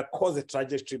the one that caused the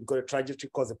trajectory because the trajectory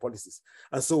caused the policies.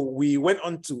 And so we went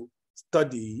on to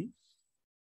study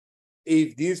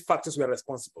if these factors were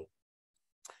responsible.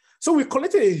 So we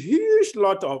collected a huge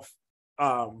lot of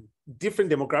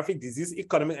different demographic, disease,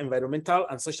 economic, environmental,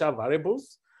 and social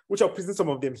variables, which are present some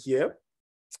of them here.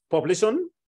 Population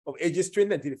of ages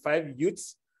 20 and 35,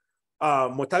 youths,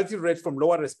 mortality rate from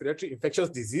lower respiratory infectious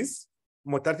disease,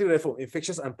 mortality rate from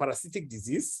infectious and parasitic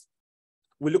disease.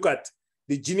 We look at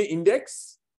the Gini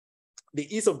index,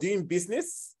 the ease of doing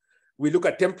business. We look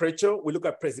at temperature, we look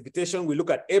at precipitation, we look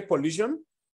at air pollution,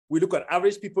 we look at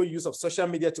average people use of social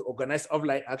media to organize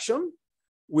offline action.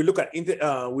 We look at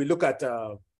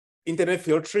internet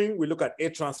filtering, we look at air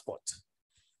transport.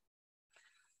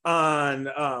 And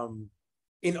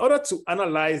in order to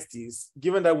analyze this,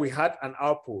 given that we had an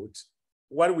output,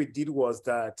 what we did was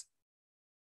that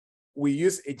we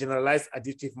used a generalized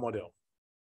additive model.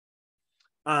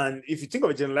 And if you think of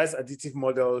a generalized additive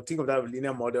model, think of that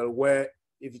linear model where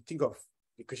if you think of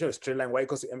the equation of straight line y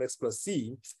equals to mx plus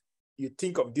c, you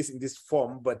think of this in this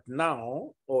form, but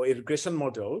now, or a regression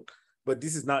model, but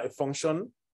this is now a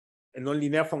function, a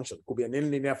nonlinear function, could be a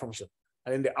nonlinear function.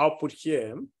 And then the output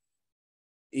here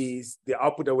is the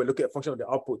output that we're looking at, function of the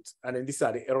output. And then these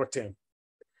are the error term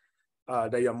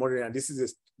that you're modeling. And this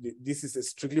is a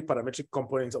strictly parametric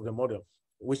component of the model,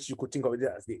 which you could think of it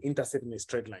as the intercept in a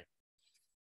straight line.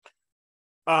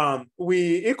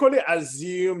 We equally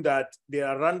assume that there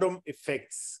are random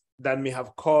effects that may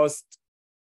have caused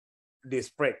the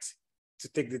spread to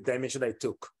take the dimension that it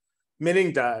took,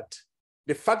 meaning that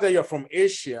the fact that you're from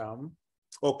Asia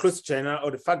or close to China,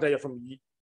 or the fact that you're from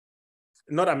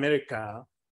North America,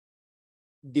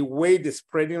 the way the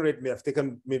spreading rate may have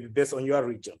taken may be based on your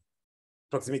region,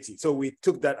 proximity. So we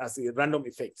took that as a random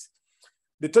effect.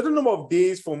 The total number of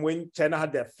days from when China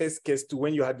had their first case to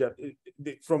when you had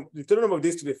from the total number of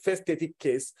days to the first 30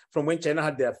 case, from when China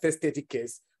had their first 30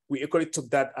 case, we equally took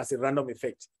that as a random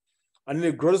effect. And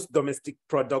the gross domestic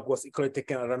product was equally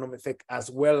taken a random effect, as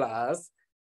well as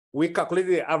we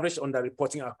calculated the average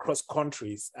underreporting across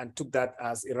countries and took that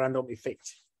as a random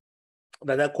effect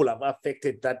that could have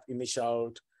affected that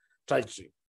initial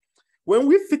trajectory. When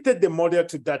we fitted the model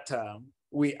to data,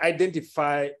 we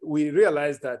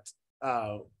realized that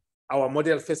our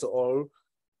model, first of all,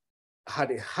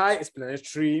 had a high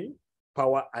explanatory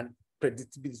power and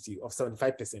predictability of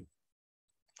 75%.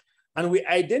 And we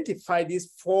identified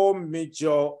these 4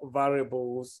 major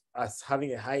variables as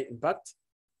having a high impact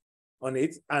on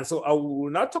it. And so I will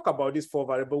now talk about these 4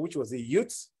 variables, which was the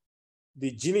youth,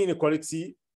 the Gini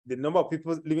inequality, the number of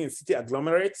people living in city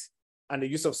agglomerates, and the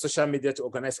use of social media to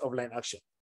organize offline action.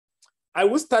 I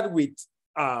will start with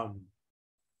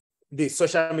the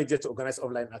social media to organize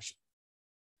offline action.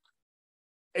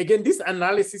 Again, this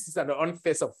analysis is at the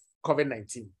onset of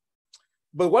COVID-19.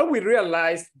 But what we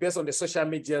realized based on the social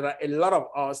media that a lot of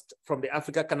us from the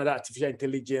Africa Canada Artificial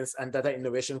Intelligence and Data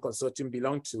Innovation Consortium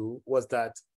belong to was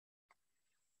that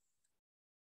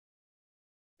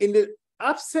in the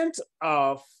absence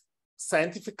of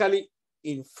scientifically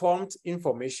informed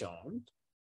information,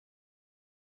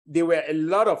 there were a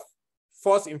lot of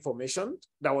false information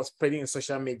that was spreading in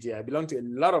social media. I belong to a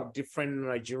lot of different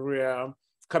Nigeria,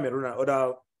 Cameroon, and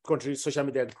other countries' social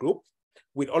media groups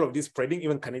with all of this spreading,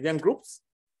 even Canadian groups.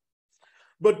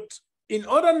 But in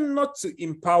order not to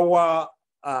empower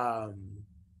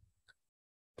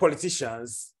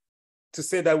politicians to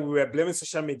say that we were blaming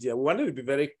social media, we wanted to be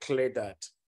very clear that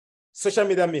social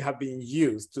media may have been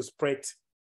used to spread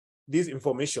this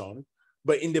information,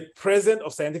 but in the presence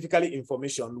of scientifically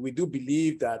information, we do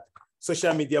believe that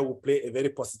social media will play a very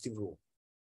positive role.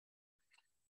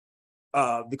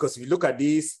 Because if you look at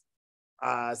this,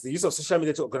 as the use of social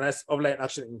media to organize offline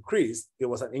action increased, there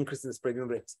was an increase in the spreading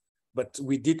rate. But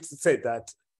we did say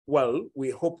that, well,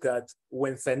 we hope that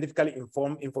when scientifically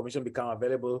informed information becomes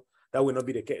available, that will not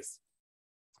be the case.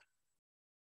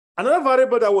 Another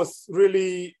variable that was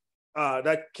really,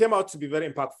 that came out to be very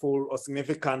impactful or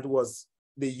significant was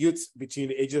the youth between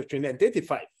the ages of 20 and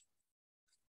 35.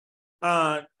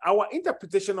 Our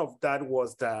interpretation of that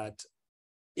was that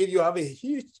if you have a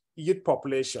huge youth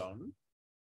population,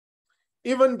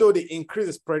 even though they increase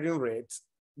the spreading rate,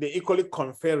 they equally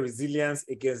confer resilience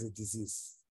against the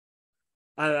disease.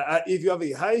 And if you have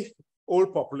a high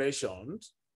old population,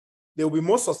 they will be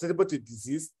more susceptible to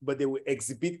disease, but they will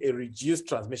exhibit a reduced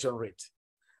transmission rate.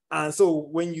 And so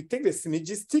when you take the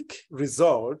synergistic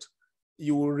result,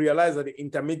 you will realize that the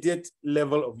intermediate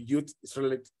level of youth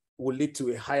will lead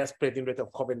to a higher spreading rate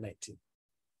of COVID-19.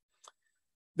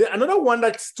 Another one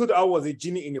that stood out was the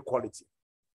Gini inequality.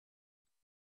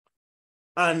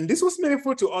 And this was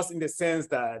meaningful to us in the sense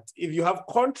that if you have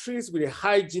countries with a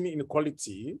high Gini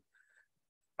inequality,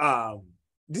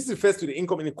 this refers to the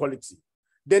income inequality,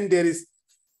 then there is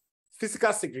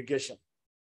physical segregation.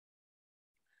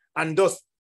 And thus,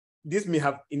 this may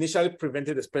have initially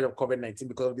prevented the spread of COVID-19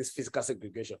 because of this physical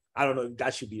segregation. I don't know if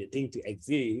that should be a thing to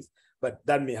exist, but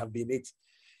that may have been it.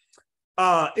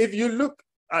 If you look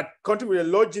at countries with a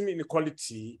low gene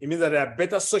inequality, it means that there are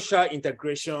better social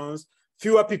integrations,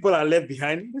 fewer people are left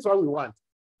behind. That's what we want.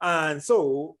 And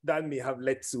so that may have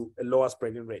led to a lower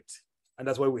spreading rate. And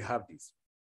that's why we have this.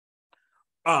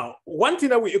 One thing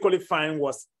that we equally find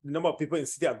was the number of people in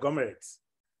city agglomerates,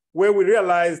 where we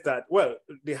realized that, well,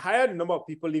 the higher the number of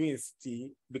people living in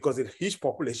city, because it's a huge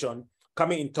population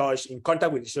coming in touch, in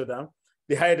contact with each other,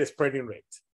 the higher the spreading rate.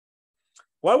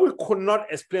 What we could not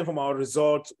explain from our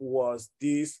results was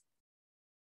this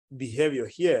behavior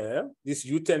here, this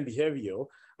U-turn behavior.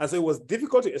 And so it was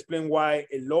difficult to explain why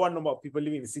a lower number of people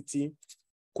living in the city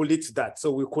could lead to that.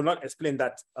 So we could not explain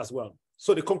that as well.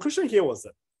 So the conclusion here was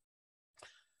that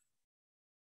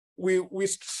we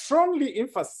strongly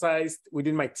emphasized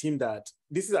within my team that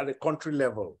this is at the country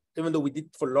level, even though we did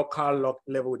for local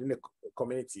level within the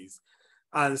communities.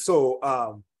 And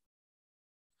so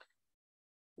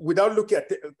without looking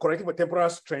at correcting for temporal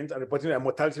strength and reporting a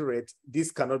mortality rate,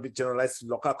 this cannot be generalized to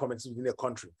local communities within the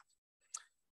country.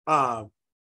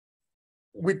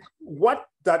 With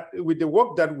the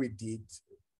work that we did,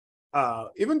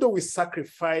 even though we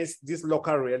sacrifice these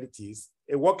local realities,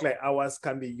 a work like ours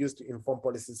can be used to inform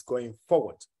policies going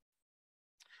forward.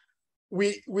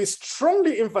 We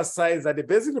strongly emphasize that the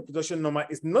basic reproduction number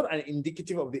is not an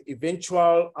indicative of the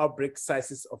eventual outbreak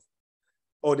sizes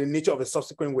or the nature of the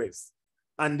subsequent waves.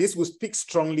 And this will speak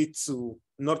strongly to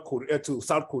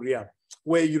South Korea,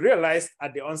 where you realize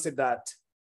at the onset that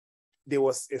there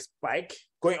was a spike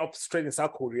going up straight in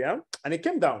South Korea, and it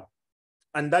came down,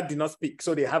 and that did not speak.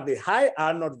 So they have the high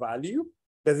R0 value,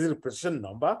 basic reproduction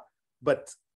number,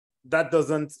 but that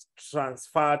doesn't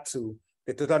transfer to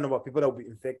the total number of people that will be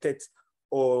infected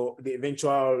or the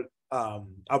eventual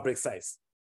outbreak size.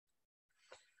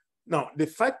 Now, the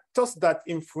factors that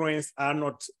influence are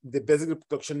not the basic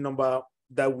reproduction number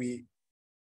that we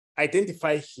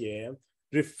identify here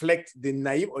reflect the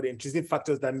naive or the intrinsic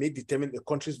factors that may determine the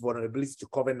country's vulnerability to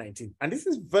COVID-19. And this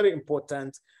is very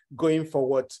important going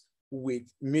forward with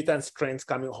mutant strains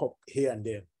coming up here and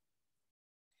there.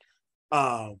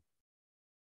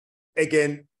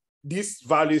 Again, these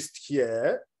values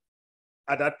here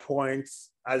at that point,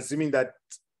 assuming that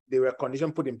there were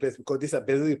conditions put in place because these are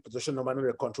basic reproduction number, not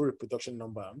a control reproduction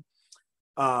number.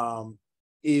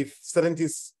 If certain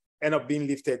things end up being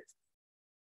lifted,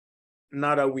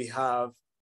 now that we have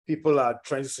people are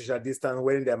trying to social distance,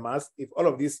 wearing their masks, if all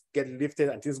of this get lifted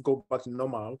and things go back to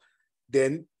normal,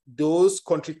 then those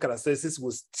country characteristics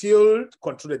will still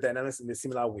control the dynamics in a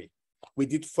similar way. We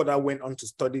did further went on to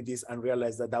study this and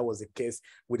realize that that was the case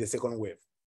with the second wave.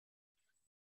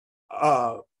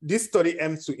 This study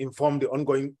aims to inform the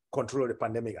ongoing control of the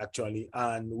pandemic, actually,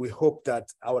 and we hope that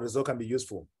our result can be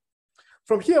useful.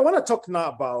 From here, I want to talk now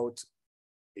about,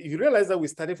 if you realize that we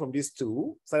started from these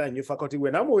two, started a new faculty,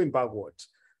 we're now moving backward.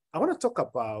 I want to talk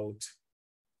about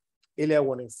earlier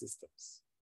warning systems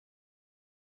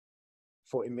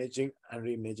for emerging and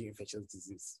re-emerging infectious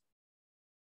disease.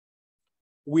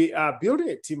 We are building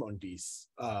a team on this,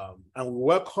 and we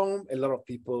welcome a lot of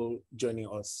people joining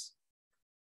us.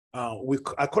 We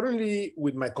are currently,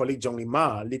 with my colleague John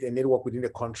Ma, lead a network within the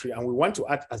country, and we want to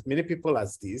add as many people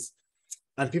as this,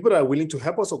 and people that are willing to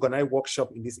help us organize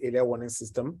workshop in this earlier warning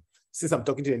system, since I'm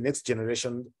talking to the next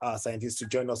generation scientists to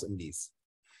join us in this.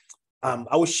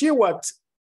 I will share what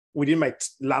within my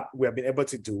lab we have been able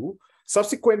to do.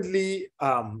 Subsequently,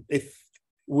 if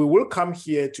we will come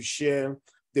here to share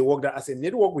the work that as a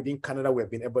network within Canada we have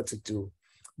been able to do.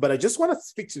 But I just want to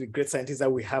speak to the great scientists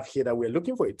that we have here that we're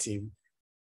looking for a team.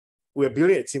 We're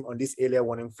building a team on these earlier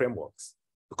warning frameworks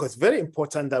because it's very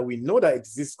important that we know that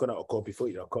this is going to occur before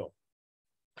it occurs.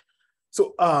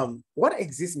 So what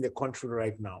exists in the country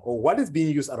right now, or what is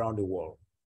being used around the world?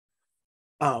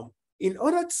 In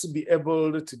order to be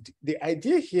able to, the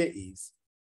idea here is,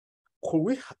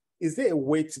 is there a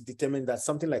way to determine that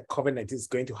something like COVID-19 is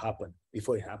going to happen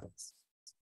before it happens?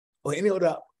 Or any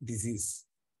other disease,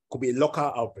 could be a local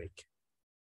outbreak.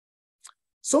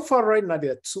 So far right now,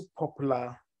 there are two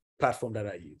popular platforms that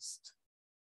are used.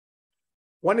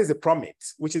 One is the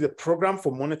PROMIT, which is a program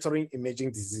for monitoring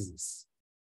emerging diseases.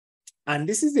 And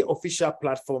this is the official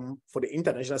platform for the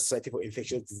International Society for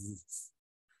Infectious Diseases.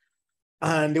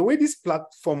 And the way this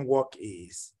platform works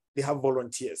is they have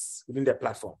volunteers within their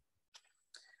platform.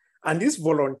 And these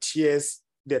volunteers,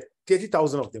 there are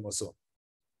 30,000 of them or so.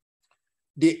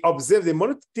 They observe, they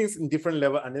monitor things in different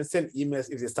levels and then send emails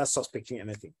if they start suspecting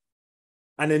anything.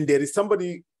 And then there is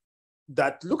somebody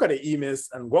that look at the emails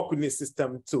and work with the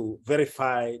system to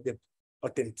verify the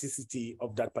authenticity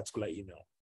of that particular email.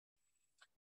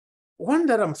 One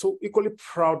that I'm so equally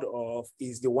proud of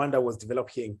is the one that was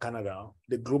developed here in Canada,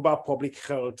 the Global Public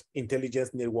Health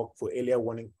Intelligence Network for Early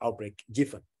Warning Outbreak,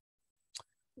 GIFEN,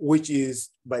 which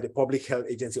is by the Public Health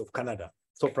Agency of Canada.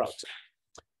 So proud.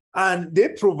 And they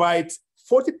provide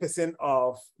 40%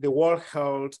 of the World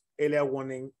Health Early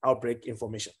Warning Outbreak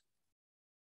information.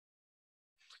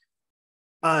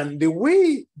 And the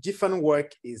way GIFEN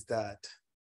work is that,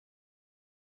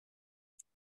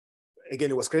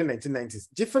 again, it was created in the 1990s.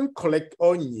 GIFEN collect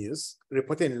all news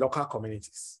reported in local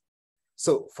communities.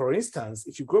 So for instance,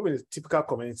 if you grow up in the typical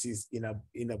communities in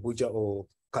Abuja or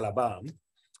Calabar,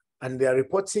 and they are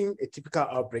reporting a typical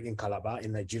outbreak in Calabar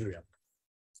in Nigeria,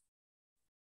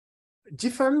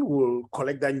 GIFEN will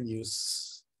collect that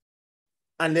news.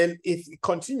 And then if it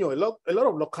continues, a lot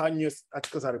of local news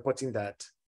articles are reporting that,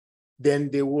 then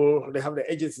they have the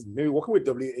agencies maybe working with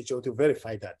WHO to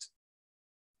verify that.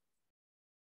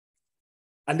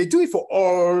 And they do it for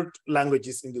all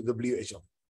languages in the WHO.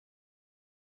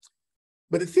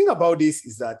 But the thing about this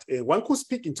is that one could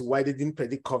speak into why they didn't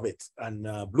predict COVID,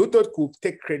 and Blue Dot could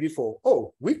take credit for,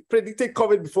 oh, we predicted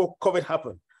COVID before COVID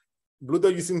happened. Blue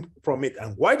Dot using from it.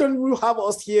 And why don't you have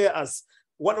us here as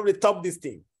one of the top this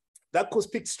thing? That could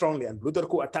speak strongly, and Blue Dot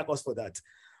could attack us for that.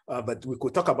 But we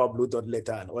could talk about Blue Dot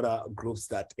later and other groups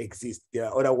that exist. There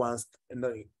are other ones,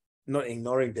 not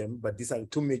ignoring them, but these are the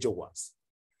two major ones.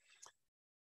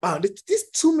 These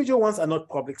two major ones are not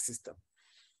public system.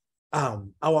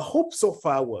 Our hope so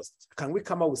far was, can we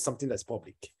come up with something that's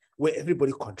public, where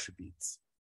everybody contributes?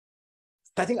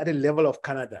 Starting at the level of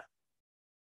Canada.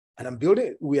 And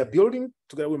we are building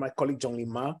together with my colleague, John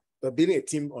Lima, we're building a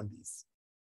team on this.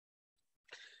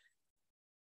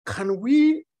 Can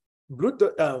we,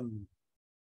 GIFEN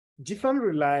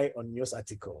rely on news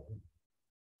article?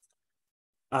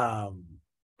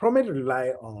 Promet rely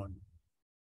on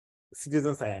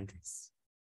citizen scientists.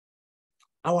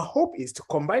 Our hope is to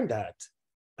combine that,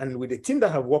 and with the team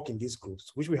that have worked in these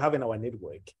groups, which we have in our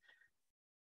network,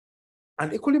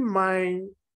 and equally mine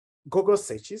Google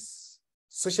searches,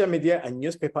 social media, and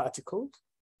newspaper articles,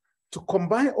 to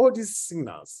combine all these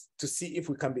signals to see if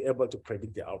we can be able to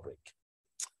predict the outbreak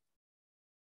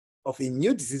of a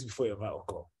new disease before it ever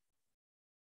occurs.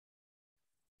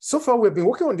 So far, we've been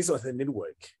working on this as a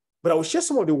network, but I will share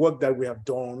some of the work that we have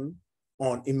done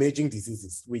on emerging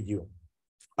diseases with you.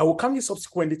 I will come here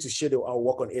subsequently to share our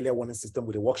work on early warning system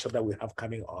with a workshop that we have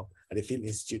coming up at the Field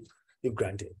Institute, if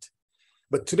granted.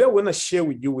 But today, I want to share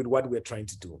with you what we're trying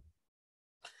to do.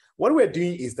 What we're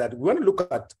doing is that we want to look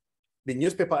at the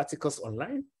newspaper articles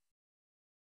online,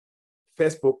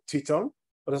 Facebook, Twitter,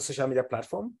 other social media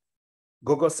platform,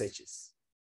 Google searches.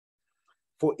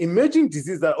 For emerging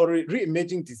diseases that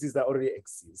re-emerging diseases that already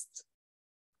exist,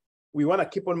 we want to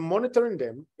keep on monitoring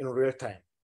them in real time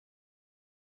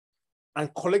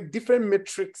and collect different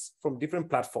metrics from different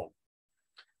platforms.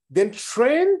 Then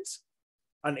train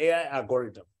an AI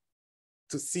algorithm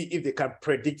to see if they can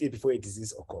predict it before a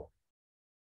disease occurs.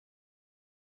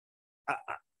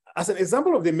 As an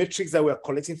example of the metrics that we are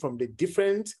collecting from the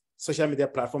different social media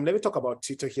platforms, let me talk about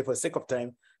Twitter here for the sake of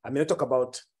time. I'm going to talk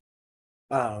about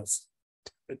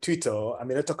Twitter. I'm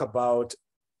going to talk about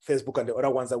Facebook and the other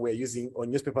ones that we're using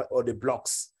on newspaper or the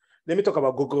blogs. Let me talk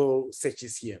about Google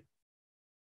searches here.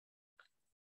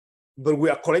 But we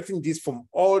are collecting this from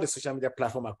all the social media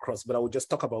platforms across, but I will just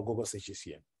talk about Google searches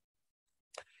here.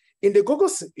 In Google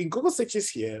searches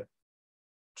here,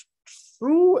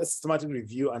 through a systematic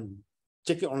review and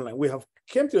checking online, we have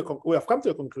come to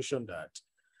the conclusion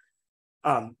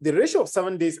that the ratio of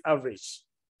 7 days average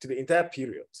to the entire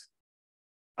period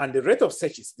and the rate of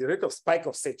searches, the rate of spike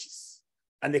of searches,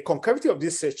 and the concavity of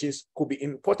these searches could be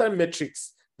important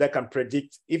metrics that can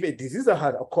predict if a disease that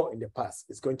had occurred in the past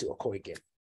is going to occur again.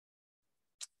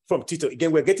 From Twitter,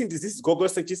 again, we're getting this is Google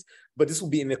searches, but this will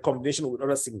be in a combination with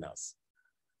other signals.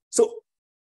 So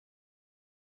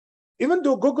even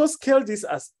though Google scaled this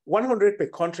as 100 per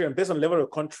country and based on level of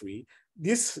country,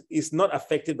 this is not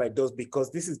affected by those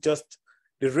because this is just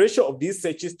the ratio of these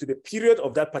searches to the period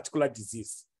of that particular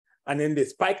disease, and then the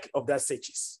spike of that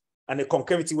searches, and the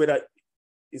concavity, whether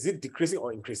is it decreasing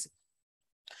or increasing.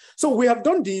 So we have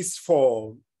done this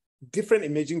for different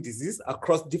emerging diseases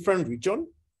across different regions,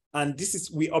 and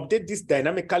we update this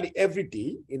dynamically every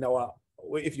day in our,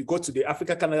 if you go to the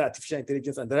Africa Canada Artificial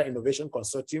Intelligence and Data Innovation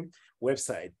Consortium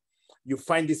website, you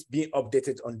find this being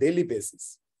updated on a daily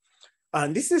basis.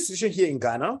 And this is a situation here in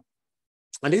Ghana,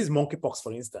 and this is monkeypox,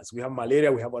 for instance. We have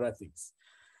malaria, we have other things.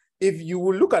 If you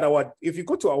will look at if you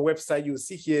go to our website, you'll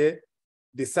see here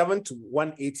the 7 to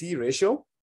 180 ratio,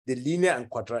 the linear and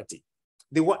quadratic.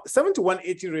 The 7 to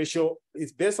 180 ratio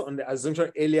is based on the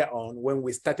assumption earlier on when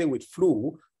we started with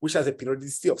flu, which has a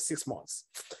periodicity of 6 months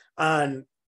and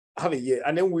have a year.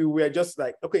 And then we were just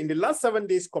like, okay, in the last 7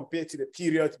 days compared to the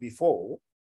period before,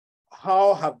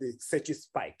 how have the searches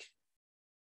spiked?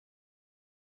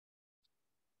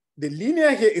 The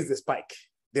linear here is the spike,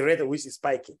 the rate at which is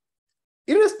spiking.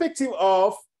 Irrespective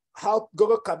of how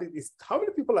Google Calendar is, how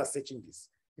many people are searching this?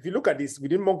 If you look at this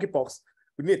within monkeypox,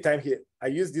 we need time here. I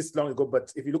used this long ago,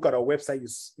 but if you look at our website,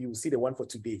 you will see the one for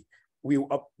today. We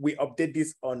update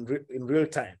this in real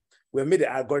time. We have made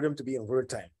the algorithm to be in real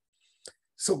time.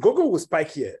 So Google will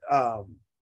spike here.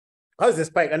 How's the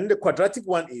spike? And then the quadratic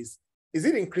one is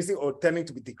it increasing or tending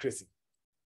to be decreasing?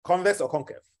 Convex or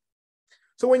concave?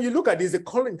 So when you look at this, the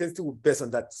color intensity will be based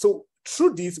on that. So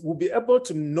through this, we'll be able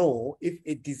to know if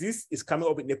a disease is coming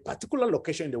up in a particular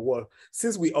location in the world,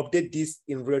 since we update this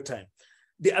in real time.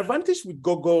 The advantage with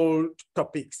Google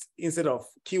topics instead of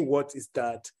keywords is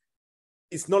that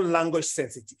it's not language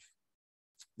sensitive.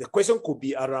 The question could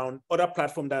be around other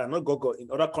platforms that are not Google in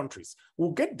other countries.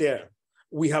 We'll get there.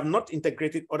 We have not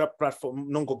integrated other platform,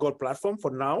 non-Google platform for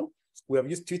now. We have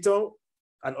used Twitter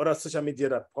and other social media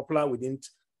that are popular within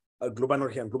Global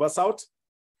North here and Global South.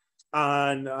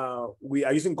 And we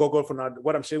are using Google for now.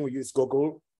 What I'm sharing with you is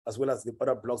Google, as well as the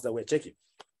other blogs that we're checking.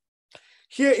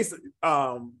 Here is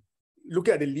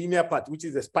looking at the linear part, which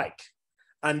is the spike.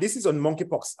 And this is on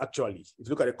monkeypox, actually. If you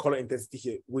look at the color intensity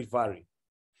here, we vary.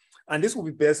 And this will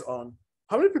be based on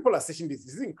how many people are searching this.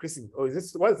 Is it increasing or is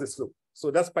this, what is the slope? So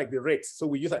that's spike, the rate. So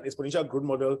we use an exponential growth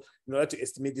model in order to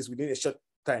estimate this within a short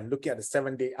time, looking at the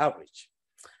 7-day average.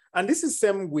 And this is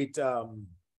same with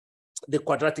the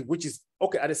quadratic, which is,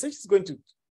 okay, are the searches going to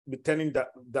be turning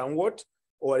downward,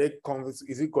 or is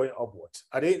it going upward?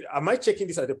 Am I checking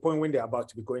this at the point when they're about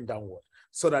to be going downward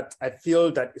so that I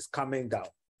feel that it's coming down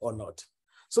or not?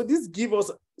 So this gives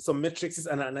us some matrices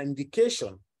and an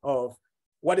indication of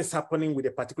what is happening with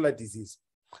a particular disease.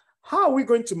 How are we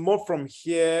going to move from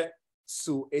here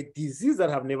to a disease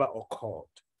that have never occurred?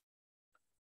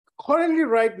 Currently,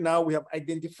 right now, we have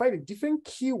identified the different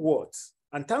keywords,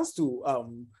 and thanks to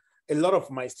a lot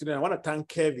of my students, I want to thank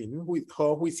Kevin,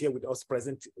 who is here with us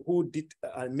present, who did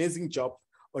an amazing job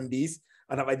on this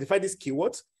and have identified these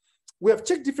keywords. We have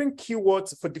checked different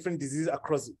keywords for different diseases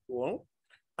across the world.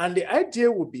 And the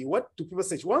idea would be, what do people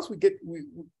search? Once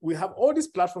we have all these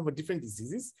platforms for different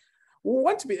diseases, we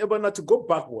want to be able now to go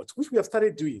backwards, which we have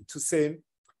started doing, to say,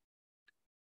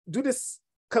 do this,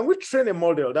 can we train a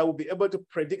model that will be able to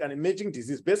predict an emerging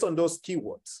disease based on those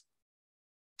keywords?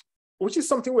 Which is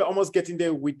something we're almost getting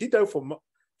there. We did that for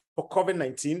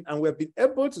COVID-19, and we've been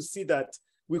able to see that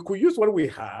we could use what we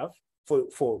have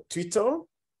for Twitter,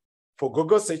 for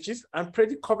Google searches, and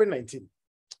predict COVID-19.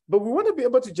 But we want to be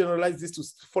able to generalize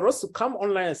this for us to come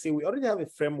online and say we already have a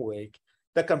framework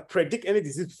that can predict any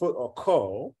disease before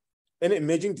occur, any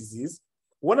emerging disease.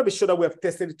 We want to be sure that we have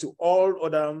tested it to all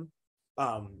other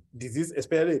disease,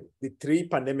 especially the 3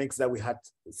 pandemics that we had,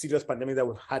 serious pandemics that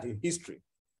we've had in history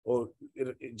or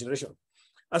generation.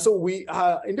 And so we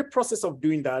are in the process of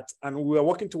doing that, and we are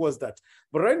working towards that.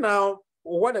 But right now,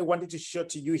 what I wanted to show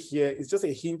to you here is just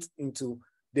a hint into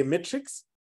the metrics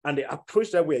and the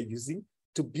approach that we are using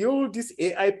to build this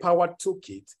AI-powered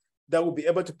toolkit that will be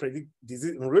able to predict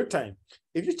disease in real time.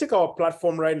 If you check our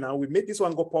platform right now, we made this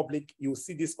one go public, you'll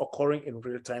see this occurring in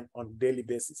real time on a daily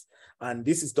basis. And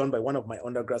this is done by one of my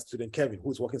undergrad students, Kevin,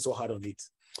 who's working so hard on it.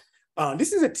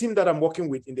 This is a team that I'm working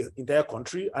with in the entire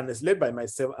country, and it's led by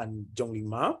myself and Jongling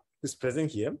Ma, who's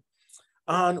present here.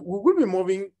 And we will be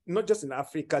moving not just in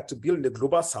Africa to build the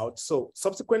Global South. So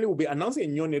subsequently, we'll be announcing a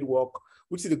new network,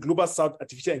 which is the Global South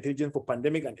Artificial Intelligence for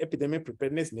Pandemic and Epidemic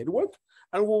Preparedness Network.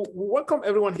 And we'll welcome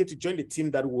everyone here to join the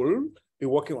team that will be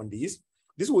working on this.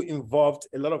 This will involve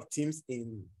a lot of teams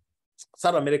in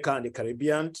South America and the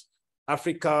Caribbean,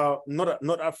 Africa,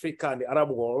 North Africa and the Arab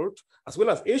world, as well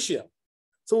as Asia.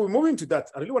 So we're moving to that.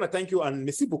 I really want to thank you, and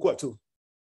merci beaucoup à tous.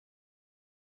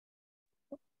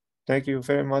 Thank you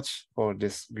very much for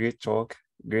this great talk,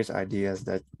 great ideas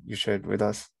that you shared with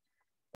us.